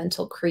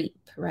incremental creep,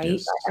 right?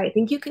 Yes. I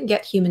think you can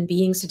get human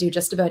beings to do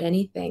just about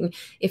anything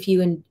if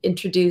you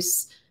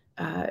introduce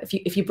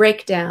if you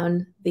break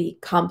down the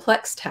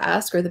complex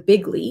task or the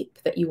big leap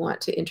that you want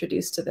to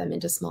introduce to them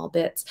into small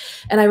bits.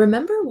 And I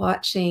remember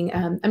watching.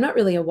 I'm not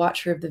really a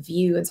watcher of The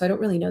View, and so I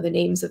don't really know the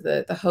names of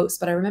the hosts.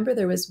 But I remember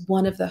there was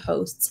one of the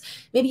hosts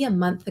maybe a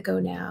month ago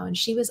now, and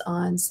she was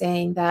on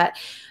saying that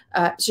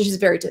so she's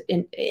very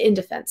in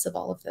defense of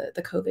all of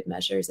the COVID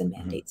measures and Hmm.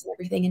 mandates and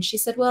everything. And she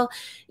said, well,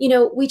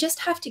 we just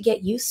have to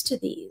get used to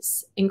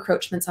these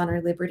encroachments on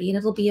our liberty and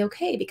it'll be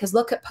okay. Because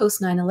look at post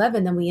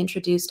 9/11, then we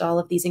introduced all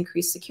of these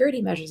increased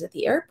security measures at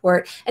the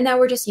airport. And now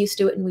we're just used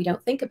to it and we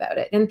don't think about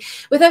it. And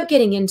without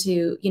getting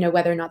into,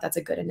 whether or not that's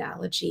a good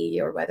analogy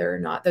or whether or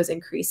not those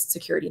increased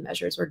security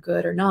measures were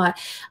good or not,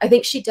 I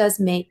think she's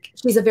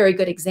a very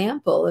good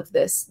example of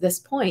this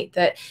point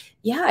that,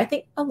 yeah, I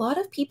think a lot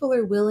of people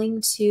are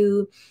willing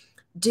to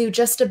do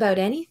just about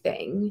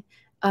anything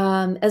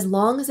as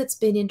long as it's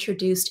been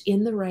introduced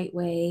in the right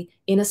way,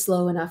 in a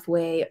slow enough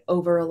way,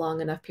 over a long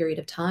enough period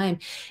of time.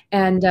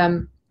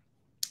 And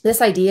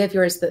this idea of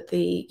yours that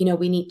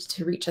we need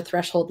to reach a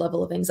threshold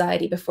level of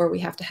anxiety before we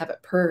have to have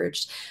it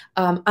purged.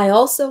 I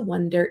also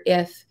wonder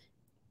if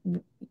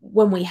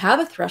when we have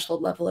a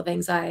threshold level of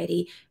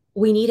anxiety,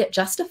 we need it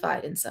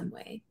justified in some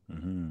way.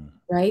 Hmm.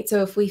 Right.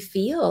 So if we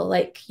feel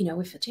like, we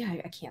feel, gee,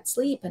 I can't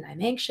sleep and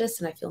I'm anxious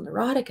and I feel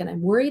neurotic and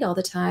I'm worried all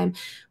the time.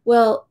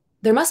 Well,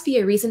 there must be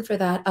a reason for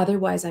that.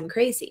 Otherwise, I'm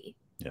crazy.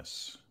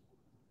 Yes.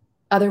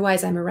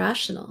 Otherwise, I'm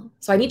irrational.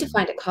 So I need to Hmm.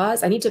 find a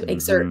cause. I need to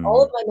exert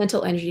all of Hmm. my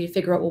mental energy to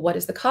figure out, well, what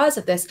is the cause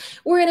of this?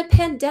 We're in a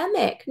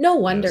pandemic. No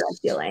wonder I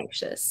feel Yes.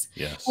 anxious.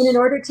 And in Yes.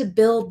 order to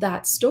build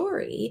that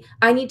story,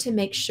 I need to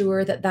make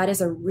sure that that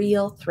is a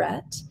real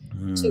threat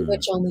to Hmm.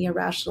 which only a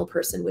rational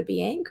person would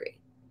be angry.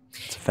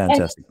 It's a And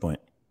fantastic point.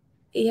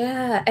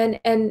 yeah,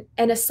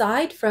 and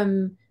aside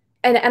from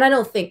and I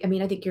don't think, I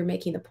mean, I think you're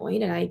making the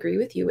point, and I agree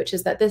with you, which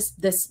is that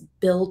this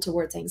build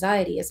towards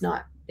anxiety is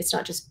not, it's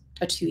not just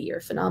a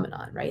 2-year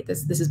phenomenon, right?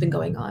 This has been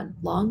going on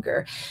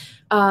longer.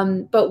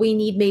 But we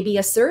need maybe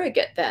a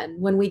surrogate then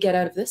when we get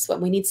out of this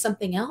one. We need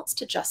something else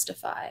to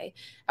justify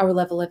our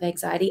level of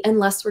anxiety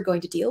unless we're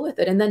going to deal with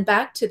it. And then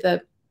back to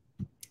the,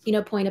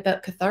 point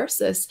about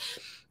catharsis,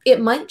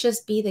 it might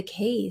just be the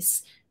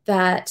case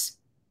that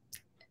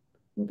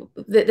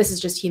this is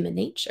just human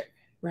nature,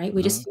 right?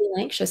 We Hmm. just feel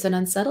anxious and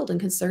unsettled and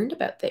concerned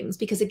about things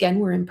because again,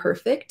 we're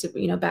imperfect.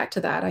 Back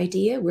to that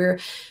idea, we're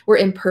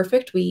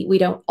imperfect. We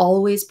don't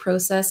always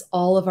process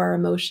all of our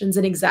emotions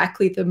in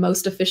exactly the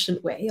most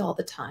efficient way all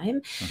the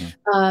time.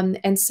 Hmm.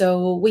 And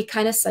so we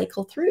kind of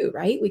cycle through,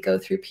 right? We go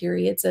through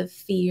periods of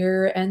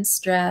fear and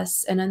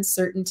stress and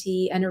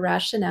uncertainty and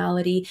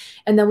irrationality,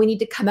 and then we need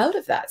to come out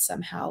of that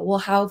somehow. Well,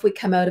 how have we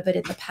come out of it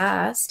in the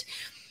past?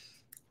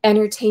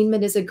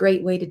 Entertainment is a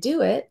great way to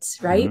do it,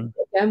 right? Hmm.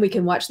 Again, we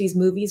can watch these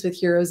movies with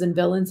heroes and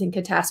villains and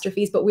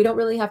catastrophes, but we don't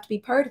really have to be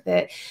part of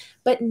it.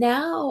 But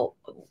now,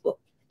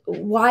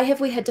 why have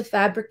we had to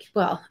fabricate?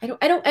 Well,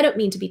 I don't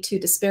mean to be too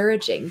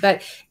disparaging,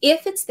 but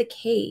if it's the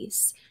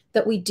case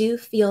that we do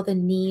feel the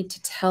need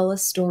to tell a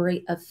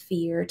story of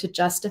fear to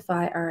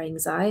justify our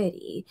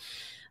anxiety,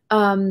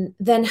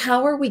 then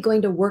how are we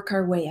going to work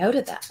our way out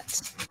of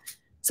that?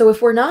 So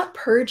if we're not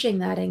purging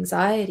that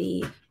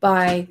anxiety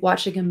by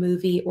watching a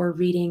movie or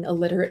reading a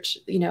literature,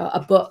 a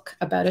book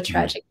about a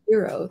tragic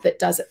hero that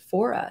does it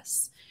for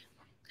us,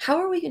 how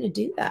are we going to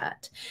do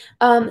that?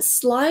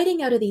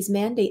 Sliding out of these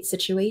mandate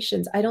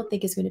situations, I don't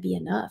think is going to be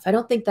enough. I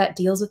don't think that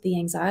deals with the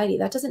anxiety.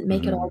 That doesn't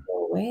make it all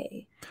go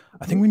away.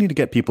 I think we need to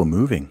get people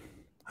moving.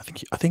 I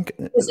think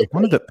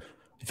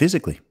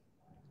physically.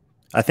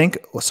 I think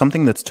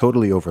something that's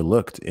totally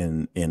overlooked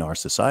in our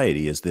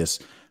society is this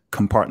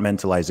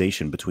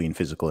compartmentalization between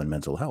physical and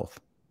mental health.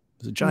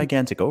 There's a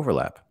gigantic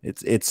overlap.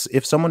 It's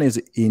if someone is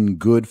in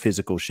good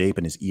physical shape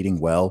and is eating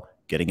well,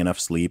 getting enough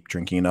sleep,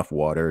 drinking enough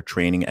water,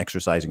 training,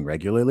 exercising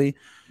regularly,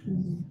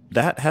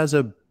 that has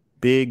a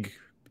big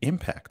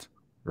impact,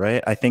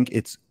 right? I think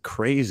it's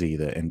crazy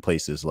that in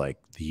places like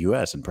the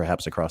US and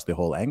perhaps across the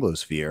whole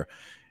Anglosphere,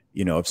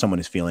 if someone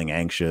is feeling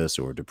anxious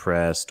or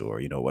depressed or,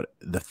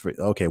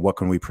 what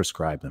can we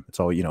prescribe them?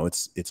 It's all,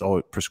 it's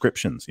all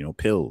prescriptions,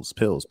 pills,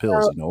 or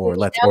now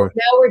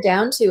we're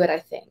down to it, I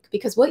think,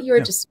 because what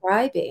you're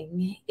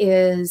describing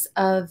is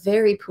a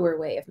very poor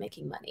way of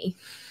making money.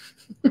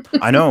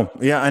 I know.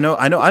 Yeah, I know.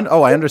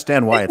 Oh, I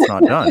understand why it's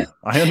not done.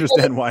 I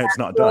understand why it's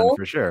not done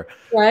for sure.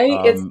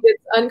 Right. It's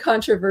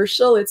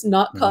uncontroversial. It's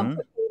not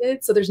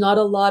complicated. So there's not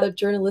a lot of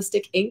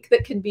journalistic ink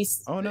that can be,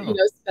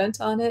 spent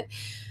on it.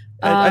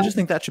 I just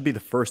think that should be the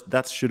first.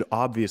 That should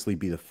obviously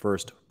be the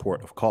first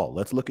port of call.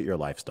 Let's look at your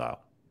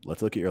lifestyle.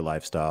 Let's look at your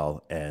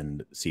lifestyle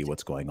and see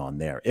what's going on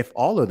there. If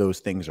all of those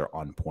things are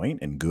on point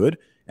and good,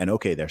 and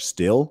okay, they're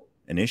still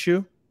an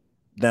issue,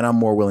 then I'm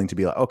more willing to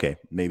be like, okay,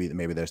 maybe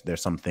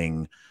there's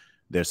something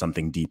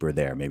deeper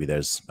there. Maybe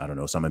there's, I don't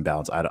know, some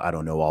imbalance. I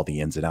don't know all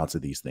the ins and outs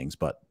of these things,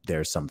 but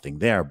there's something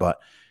there. But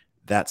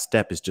that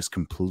step is just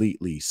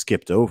completely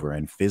skipped over,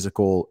 and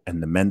physical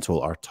and the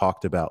mental are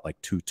talked about like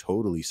two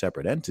totally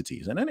separate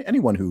entities. And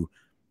anyone who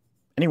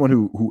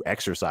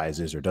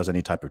exercises or does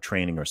any type of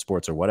training or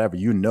sports or whatever,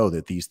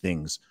 that these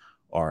things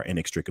are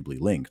inextricably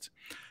linked.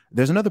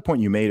 There's another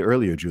point you made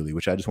earlier, Julie,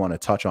 which I just want to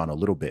touch on a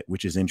little bit,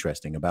 which is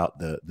interesting about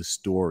the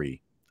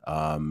story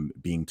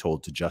being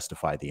told to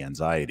justify the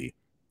anxiety.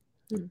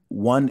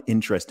 One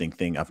interesting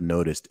thing I've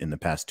noticed in the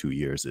past 2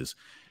 years is,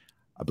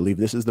 I believe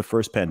this is the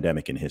first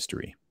pandemic in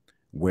history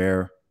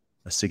where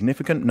a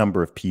significant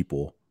number of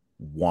people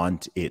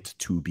want it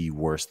to be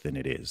worse than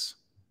it is.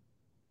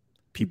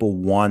 People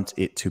want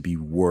it to be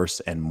worse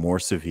and more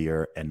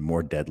severe and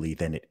more deadly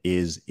than it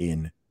is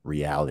in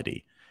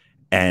reality.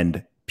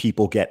 And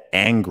people get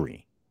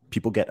angry.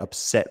 People get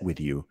upset with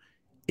you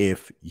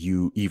if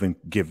you even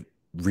give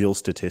real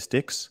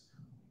statistics,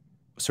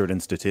 certain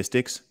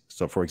statistics.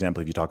 So, for example,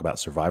 if you talk about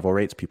survival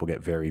rates, people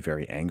get very,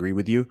 very angry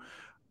with you.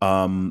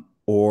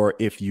 Or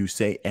if you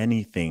say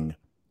anything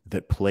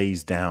that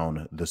plays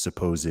down the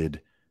supposed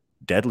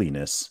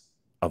deadliness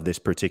of this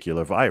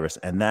particular virus.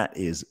 And that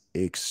is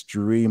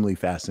extremely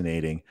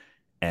fascinating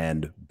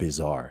and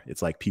bizarre.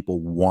 It's like people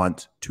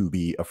want to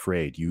be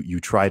afraid. You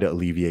try to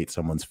alleviate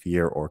someone's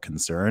fear or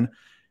concern,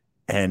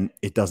 and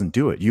it doesn't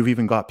do it. You've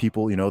even got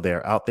people,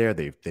 they're out there,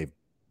 they've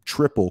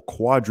triple,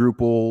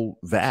 quadruple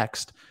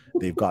vaxxed.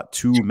 They've got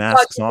 2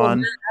 masks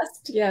on.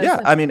 Yes. Yeah,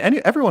 I mean,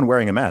 everyone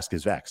wearing a mask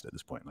is vaxxed at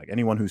this point. Like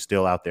anyone who's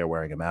still out there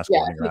wearing a mask,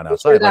 walking around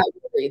outside.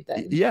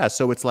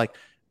 So it's like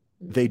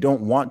they don't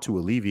want to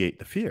alleviate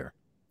the fear.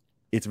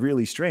 It's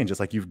really strange.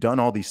 It's like you've done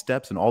all these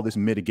steps and all these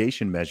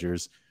mitigation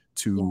measures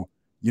to,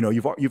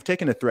 you've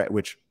taken a threat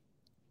which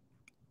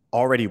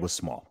already was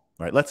small,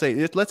 right? Let's say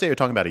you're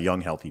talking about a young,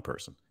 healthy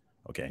person.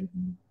 Okay,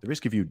 the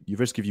risk of you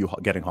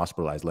getting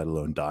hospitalized, let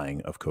alone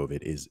dying of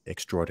COVID, is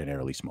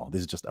extraordinarily small.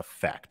 This is just a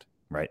fact,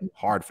 right?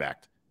 Hard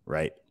fact,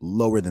 right?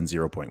 Lower than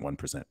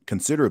 0.1%,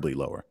 considerably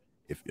lower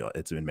if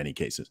it's in many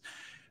cases.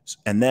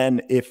 And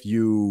then if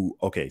you,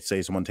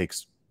 say someone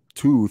takes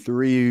 2,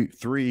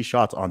 3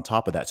 shots on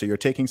top of that, so you're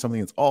taking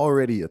something that's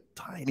already a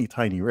tiny,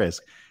 tiny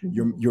risk.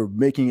 You're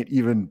making it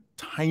even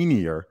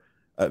tinier.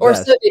 Or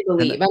so they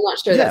believe. I'm not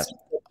sure that's.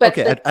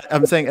 But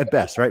I'm saying at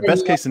best, right?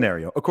 Best case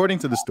scenario, according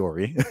to the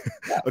story.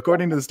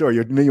 According to the story,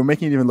 you're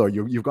making it even lower.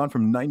 You've gone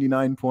from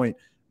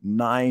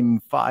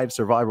 99.95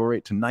 survival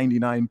rate to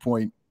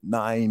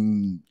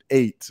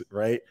 99.98,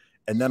 right?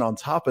 And then on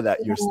top of that,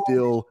 you're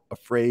still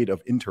afraid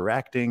of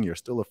interacting. You're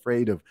still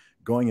afraid of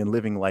going and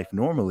living life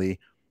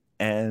normally.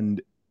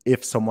 And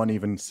if someone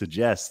even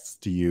suggests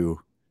to you,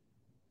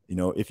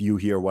 if you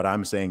hear what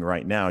I'm saying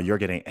right now, you're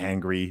getting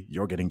angry,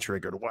 you're getting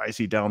triggered. Why is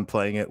he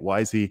downplaying it?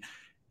 Why is he?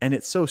 And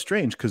it's so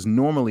strange because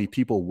normally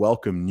people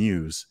welcome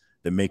news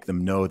that make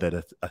them know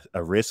that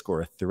a risk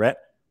or a threat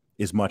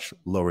is much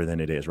lower than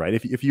it is, right?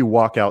 If you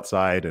walk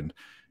outside and,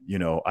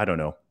 I don't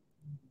know,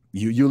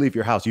 you leave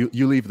your house, you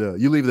leave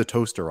the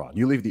toaster on,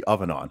 you leave the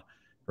oven on,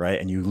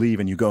 right? And you leave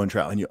and you go and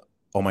travel and you,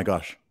 oh my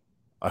gosh,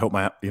 I hope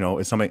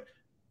it's something.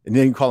 And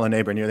then you call a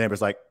neighbor and your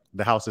neighbor's like,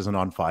 the house isn't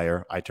on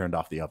fire. I turned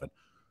off the oven.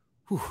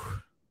 Whew,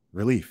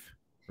 relief,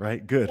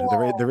 right? Good.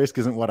 Yeah. The risk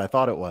isn't what I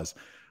thought it was.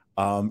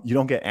 you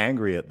don't get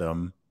angry at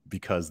them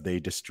because they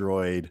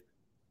destroyed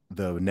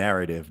the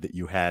narrative that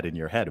you had in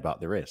your head about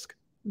the risk.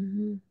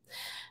 Mm-hmm.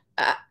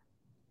 uh,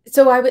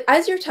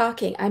 as you're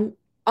talking, I'm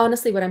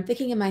honestly, what I'm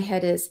thinking in my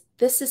head is,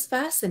 this is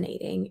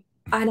fascinating,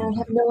 and I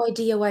have no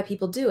idea why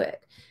people do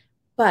it.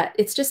 But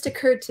it's just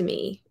occurred to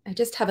me. I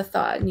just have a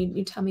thought, and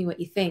you tell me what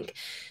you think.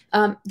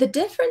 The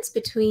difference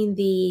between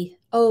the,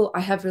 oh, I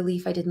have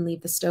relief I didn't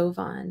leave the stove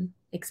on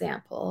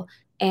example,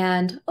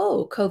 and,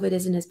 oh, COVID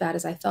isn't as bad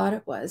as I thought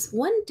it was.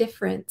 One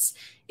difference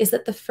is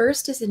that the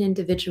first is an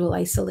individual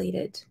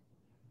isolated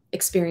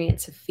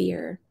experience of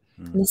fear.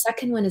 And the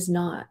second one is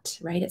not,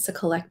 right? It's a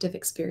collective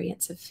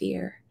experience of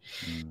fear.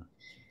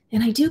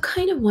 And I do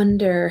kind of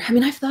wonder, I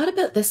mean, I've thought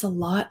about this a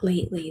lot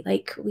lately.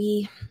 Like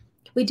we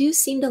do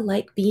seem to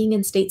like being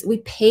in states. We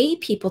pay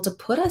people to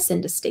put us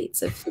into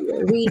states of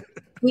fear.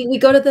 We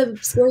go to the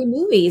scary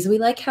movies. We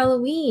like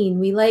Halloween.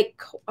 We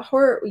like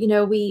horror. You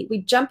know,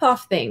 we jump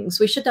off things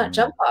we should not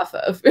jump off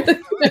of.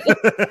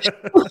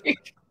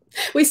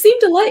 We seem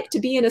to like to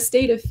be in a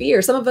state of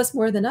fear. Some of us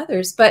more than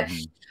others. But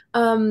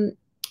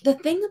the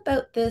thing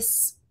about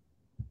this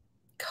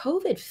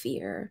COVID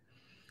fear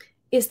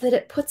is that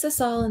it puts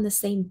us all in the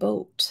same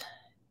boat.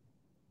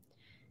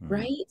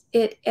 Right?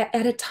 It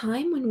at a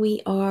time when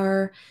we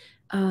are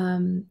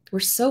we're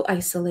so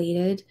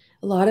isolated.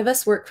 A lot of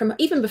us work from,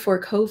 even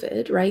before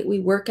COVID, right? We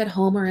work at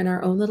home or in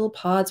our own little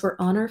pods. We're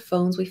on our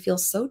phones. We feel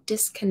so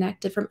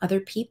disconnected from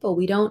other people.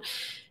 We don't,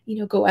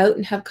 go out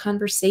and have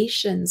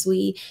conversations.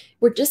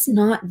 We're just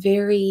not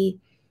very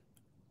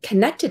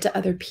connected to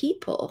other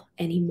people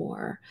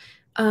anymore.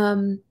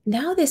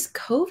 Now this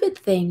COVID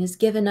thing has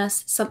given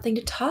us something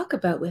to talk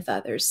about with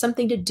others,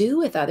 something to do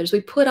with others.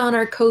 We put on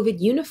our COVID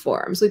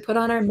uniforms, we put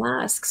on our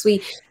masks,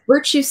 we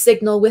virtue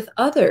signal with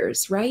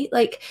others, right?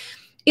 Like,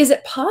 is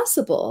it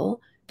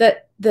possible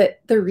that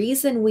the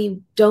reason we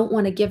don't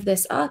want to give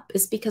this up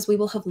is because we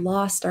will have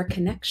lost our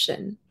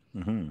connection?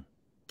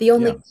 The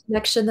only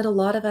connection that a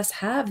lot of us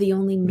have, the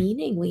only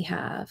meaning we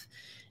have.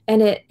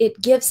 And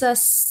it gives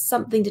us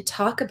something to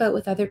talk about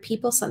with other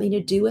people, something to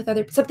do with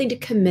something to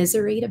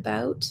commiserate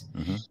about.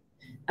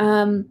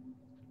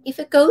 If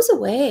it goes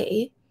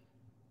away,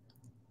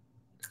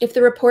 if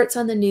the reports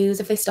on the news,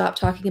 if they stop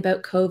talking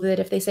about COVID,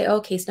 if they say,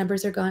 oh, case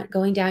numbers are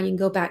going down, you can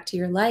go back to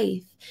your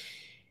life,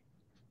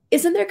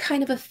 isn't there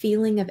kind of a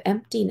feeling of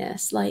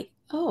emptiness? Like,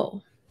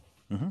 oh,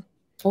 well,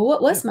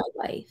 what was my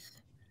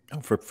life? Oh,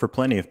 for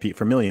plenty of people,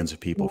 for millions of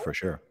people, for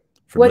sure.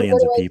 For What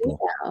millions do of I people.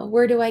 do now?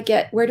 Where do I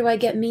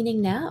get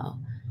meaning now?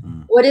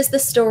 What is the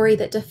story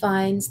that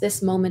defines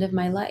this moment of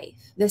my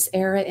life, this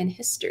era in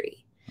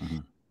history?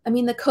 I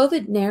mean, the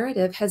COVID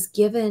narrative has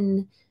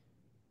given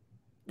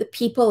the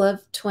people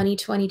of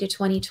 2020 to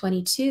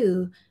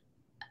 2022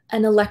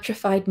 an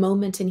electrified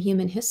moment in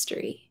human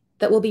history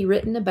that will be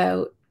written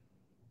about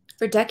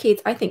for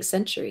decades, I think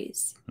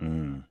centuries.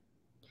 And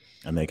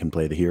they can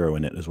play the hero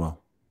in it as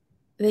well.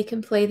 They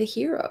can play the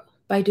hero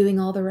by doing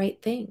all the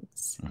right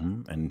things.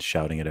 And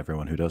shouting at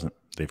everyone who doesn't.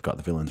 They've got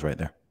the villains right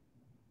there.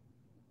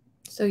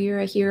 So you're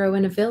a hero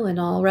and a villain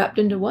all wrapped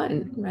into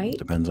one, right?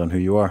 Depends on who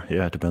you are.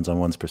 Yeah, it depends on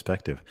one's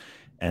perspective.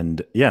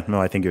 And yeah, no,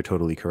 I think you're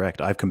totally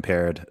correct. I've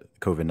compared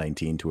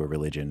COVID-19 to a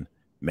religion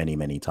many,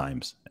 many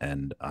times.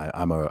 And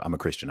I'm a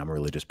Christian. I'm a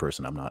religious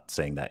person. I'm not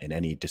saying that in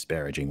any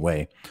disparaging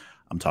way.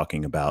 I'm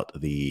talking about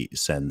the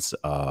sense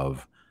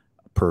of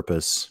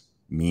purpose,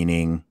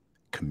 meaning,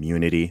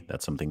 community.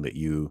 That's something that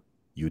you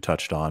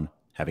touched on.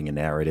 Having a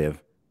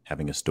narrative,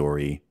 having a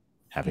story,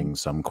 having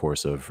some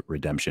course of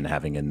redemption,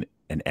 having an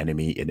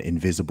enemy, an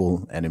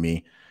invisible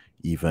enemy,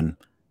 even.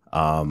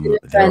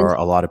 There are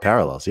a lot of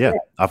parallels. Yeah,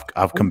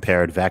 I've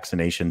compared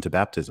vaccination to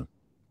baptism.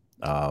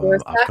 I've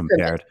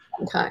compared.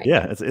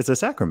 Yeah, it's a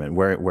sacrament.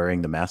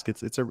 Wearing the mask,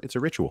 it's a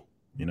ritual.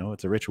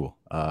 It's a ritual.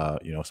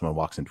 Someone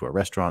walks into a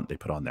restaurant, they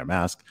put on their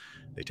mask,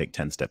 they take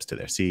 10 steps to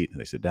their seat,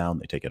 they sit down,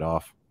 they take it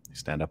off, they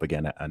stand up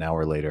again an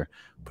hour later,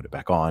 put it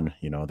back on.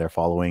 They're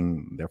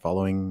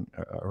following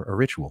a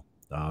ritual.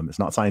 It's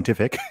not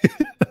scientific.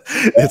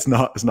 It's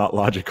not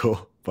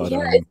logical. But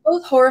yeah, it's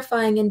both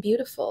horrifying and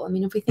beautiful. I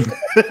mean, if we think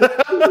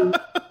about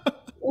it,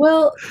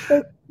 well,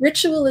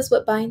 ritual is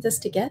what binds us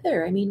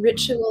together. I mean,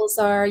 rituals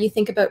are, you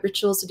think about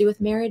rituals to do with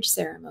marriage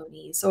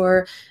ceremonies,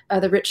 or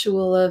the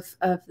ritual of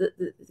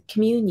the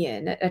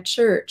communion at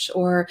church,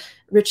 or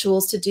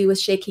rituals to do with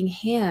shaking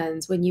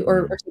hands when you,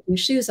 or taking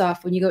shoes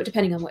off when you go,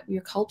 depending on what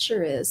your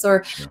culture is,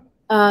 or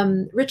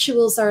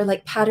rituals are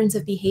like patterns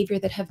of behavior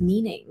that have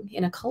meaning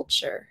in a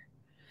culture.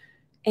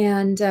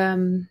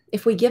 And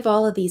if we give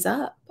all of these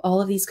up,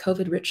 all of these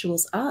COVID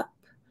rituals up,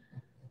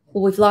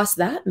 well, we've lost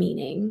that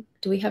meaning.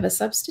 Do we have a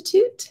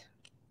substitute?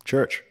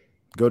 Church.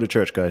 Go to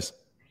church, guys.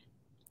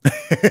 Well,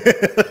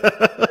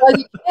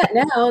 you can't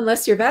now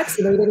unless you're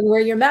vaccinated and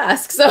wear your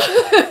mask. So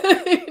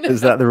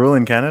Is that the rule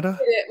in Canada?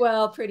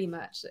 Well, pretty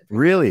much.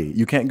 Really?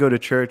 You can't go to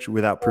church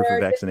without proof of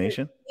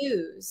vaccination?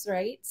 Views,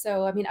 right?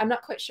 So, I mean, I'm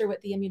not quite sure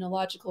what the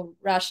immunological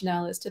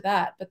rationale is to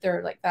that, but there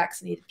are like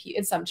vaccinated people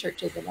in some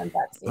churches and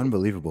unvaccinated.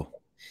 Unbelievable.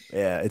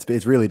 Yeah,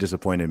 it's really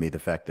disappointed me the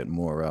fact that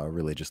more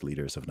religious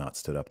leaders have not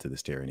stood up to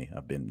this tyranny.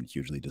 I've been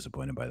hugely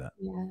disappointed by that.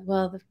 Yeah,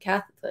 well, the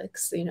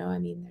Catholics, I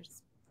mean,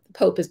 the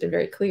Pope has been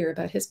very clear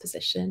about his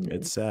position.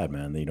 It's sad,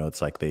 man.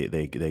 It's like they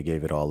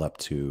gave it all up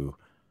to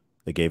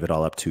the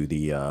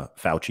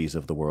Faucis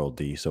of the world,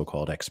 the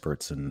so-called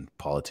experts and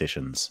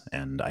politicians.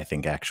 And I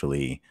think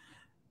actually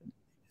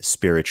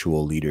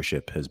spiritual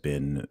leadership has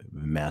been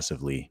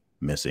massively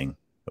missing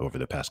over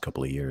the past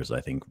couple of years.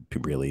 I think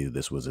really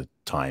this was a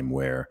time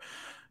where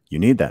you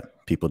need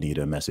that. People need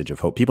a message of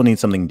hope. People need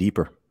something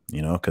deeper,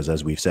 because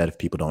as we've said, if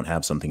people don't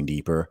have something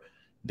deeper,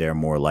 they're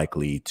more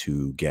likely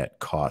to get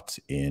caught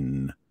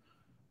in,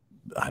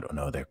 I don't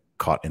know, they're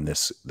caught in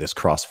this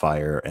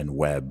crossfire and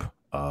web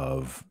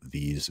of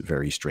these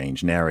very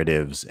strange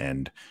narratives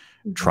and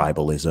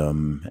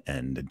tribalism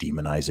and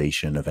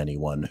demonization of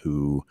anyone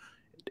who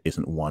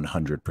isn't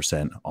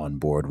 100% on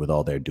board with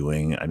all they're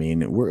doing. I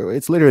mean,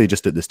 it's literally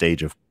just at the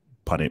stage of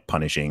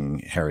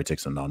punishing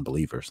heretics and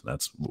non-believers.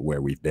 That's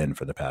where we've been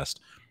for the past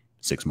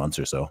 6 months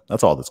or so.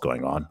 That's all that's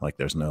going on. Like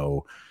it's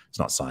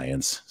not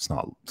science. It's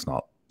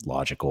not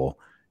logical.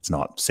 It's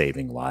not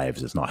saving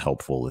lives. It's not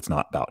helpful. It's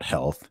not about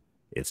health.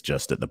 It's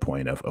just at the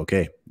point of,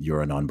 okay,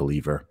 you're a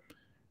non-believer.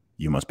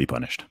 You must be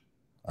punished.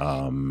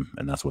 And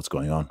that's what's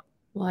going on.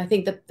 Well, I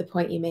think that the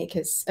point you make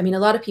is, I mean, a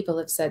lot of people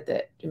have said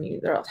that, I mean,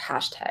 there are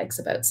hashtags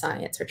about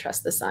science or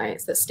trust the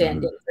science that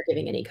stand in for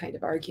giving any kind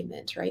of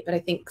argument, right? But I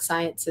think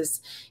science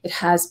it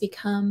has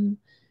become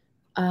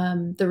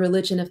the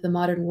religion of the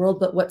modern world.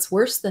 But what's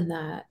worse than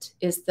that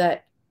is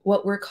that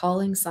what we're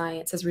calling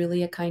science is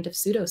really a kind of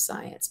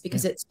pseudoscience,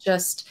 because it's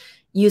just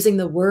using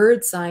the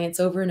word science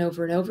over and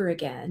over and over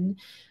again.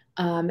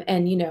 And, I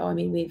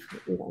mean, we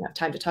don't have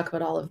time to talk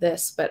about all of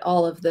this, but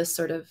all of this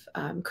sort of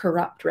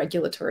corrupt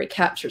regulatory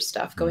capture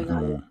stuff going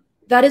on,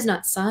 that is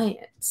not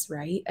science,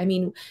 right? I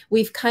mean,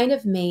 we've kind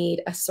of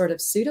made a sort of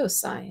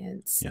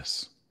pseudoscience.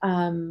 Yes.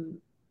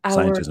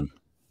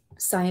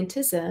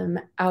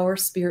 Scientism, our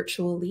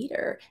spiritual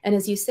leader. And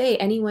as you say,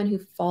 anyone who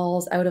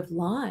falls out of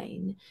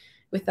line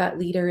with that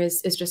leader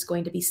is just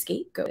going to be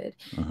scapegoated.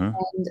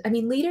 And I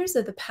mean, leaders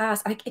of the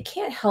past, I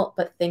can't help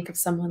but think of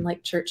someone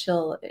like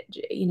Churchill,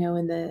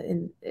 during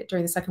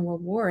the Second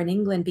World War in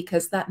England,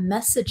 because that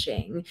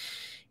messaging,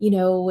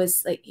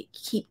 was like,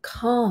 keep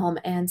calm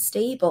and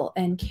stable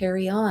and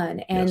carry on.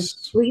 And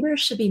leaders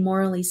should be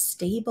morally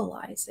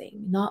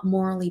stabilizing, not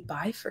morally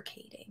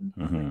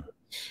bifurcating.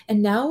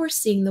 And now we're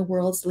seeing the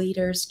world's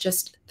leaders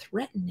just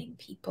threatening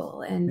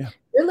people, and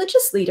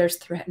religious leaders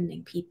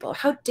threatening people.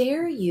 How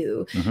dare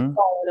you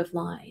fall out of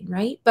line,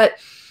 right? But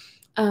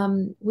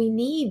we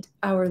need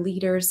our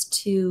leaders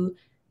to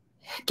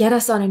get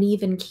us on an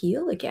even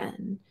keel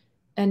again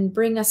and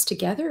bring us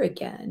together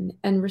again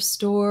and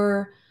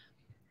restore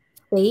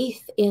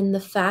faith in the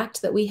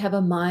fact that we have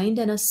a mind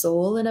and a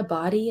soul and a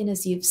body. And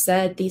as you've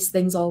said, these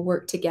things all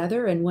work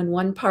together. And when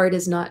one part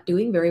is not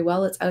doing very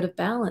well, it's out of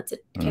balance.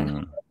 It can't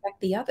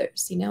affect the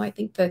others. I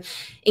think the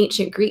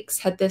ancient Greeks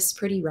had this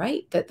pretty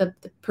right, that the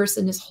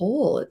person is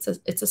whole. It's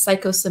a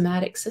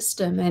psychosomatic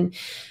system.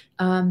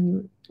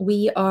 And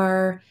we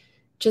are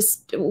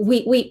just,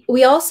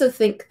 we also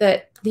think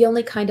that the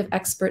only kind of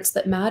experts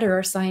that matter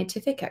are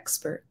scientific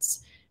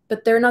experts,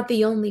 but they're not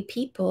the only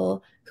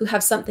people who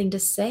have something to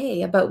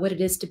say about what it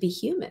is to be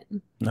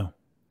human. No.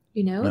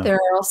 There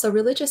are also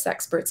religious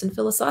experts and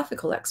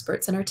philosophical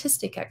experts and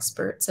artistic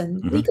experts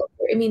and legal.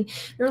 I mean,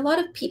 there are a lot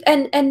of people,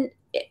 and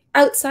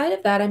outside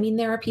of that, I mean,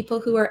 there are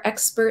people who are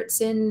experts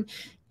in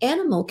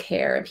animal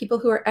care and people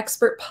who are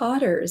expert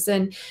potters.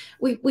 And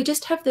we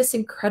just have this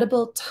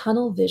incredible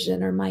tunnel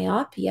vision or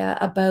myopia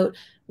about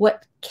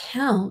what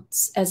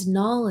counts as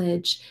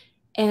knowledge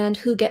and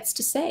who gets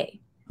to say.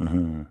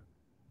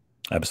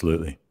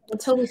 Absolutely.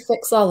 Until we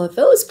fix all of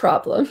those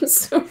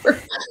problems,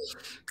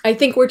 I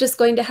think we're just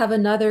going to have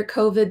another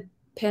COVID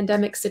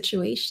pandemic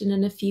situation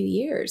in a few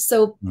years.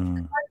 So come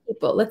on,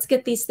 people, let's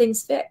get these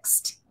things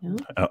fixed.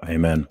 Oh,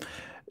 amen.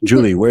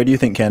 Julie, where do you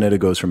think Canada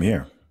goes from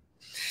here?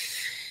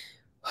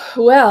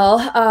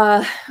 Well,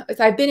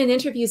 I've been in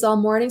interviews all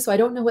morning, so I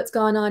don't know what's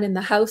gone on in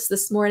the House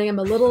this morning. I'm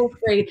a little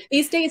afraid.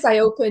 These days I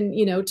open,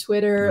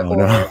 Twitter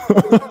and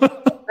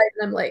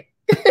I'm like,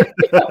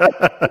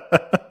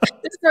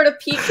 just sort of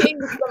peeking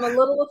because I'm a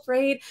little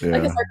afraid.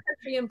 Like, has our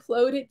country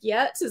imploded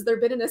yet? Has there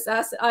been an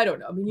assassin? I don't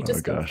know. I mean, you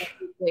just don't know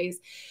these days.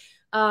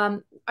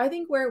 I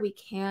think where we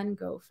can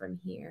go from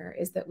here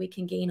is that we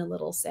can gain a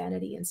little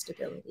sanity and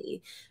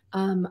stability.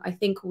 I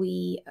think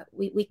we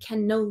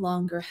can no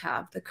longer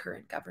have the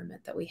current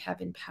government that we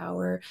have in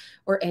power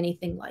or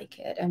anything like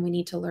it. And we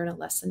need to learn a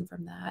lesson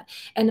from that.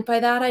 And by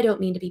that, I don't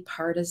mean to be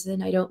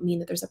partisan. I don't mean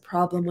that there's a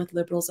problem with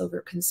liberals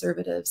over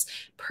conservatives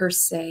per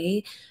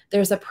se.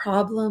 There's a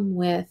problem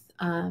with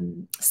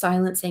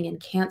silencing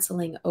and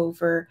canceling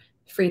over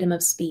freedom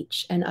of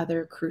speech and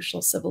other crucial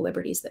civil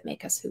liberties that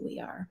make us who we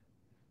are.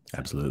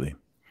 Absolutely.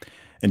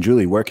 And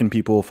Julie, where can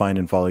people find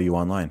and follow you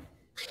online?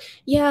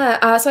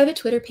 Yeah, so I have a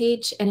Twitter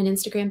page and an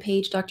Instagram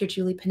page, Dr.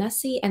 Julie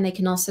Ponesse, and they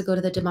can also go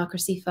to the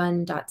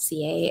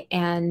democracyfund.ca.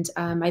 And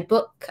my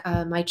book,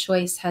 My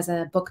Choice, has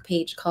a book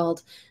page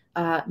called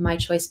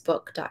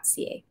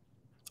mychoicebook.ca.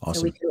 So we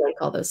Awesome. can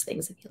like all those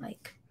things if you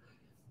like.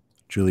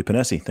 Julie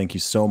Ponesse, thank you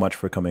so much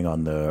for coming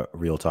on the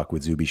Real Talk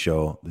with Zuby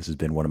show. This has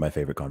been one of my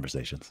favorite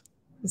conversations.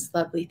 It's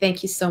lovely.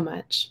 Thank you so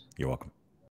much. You're welcome.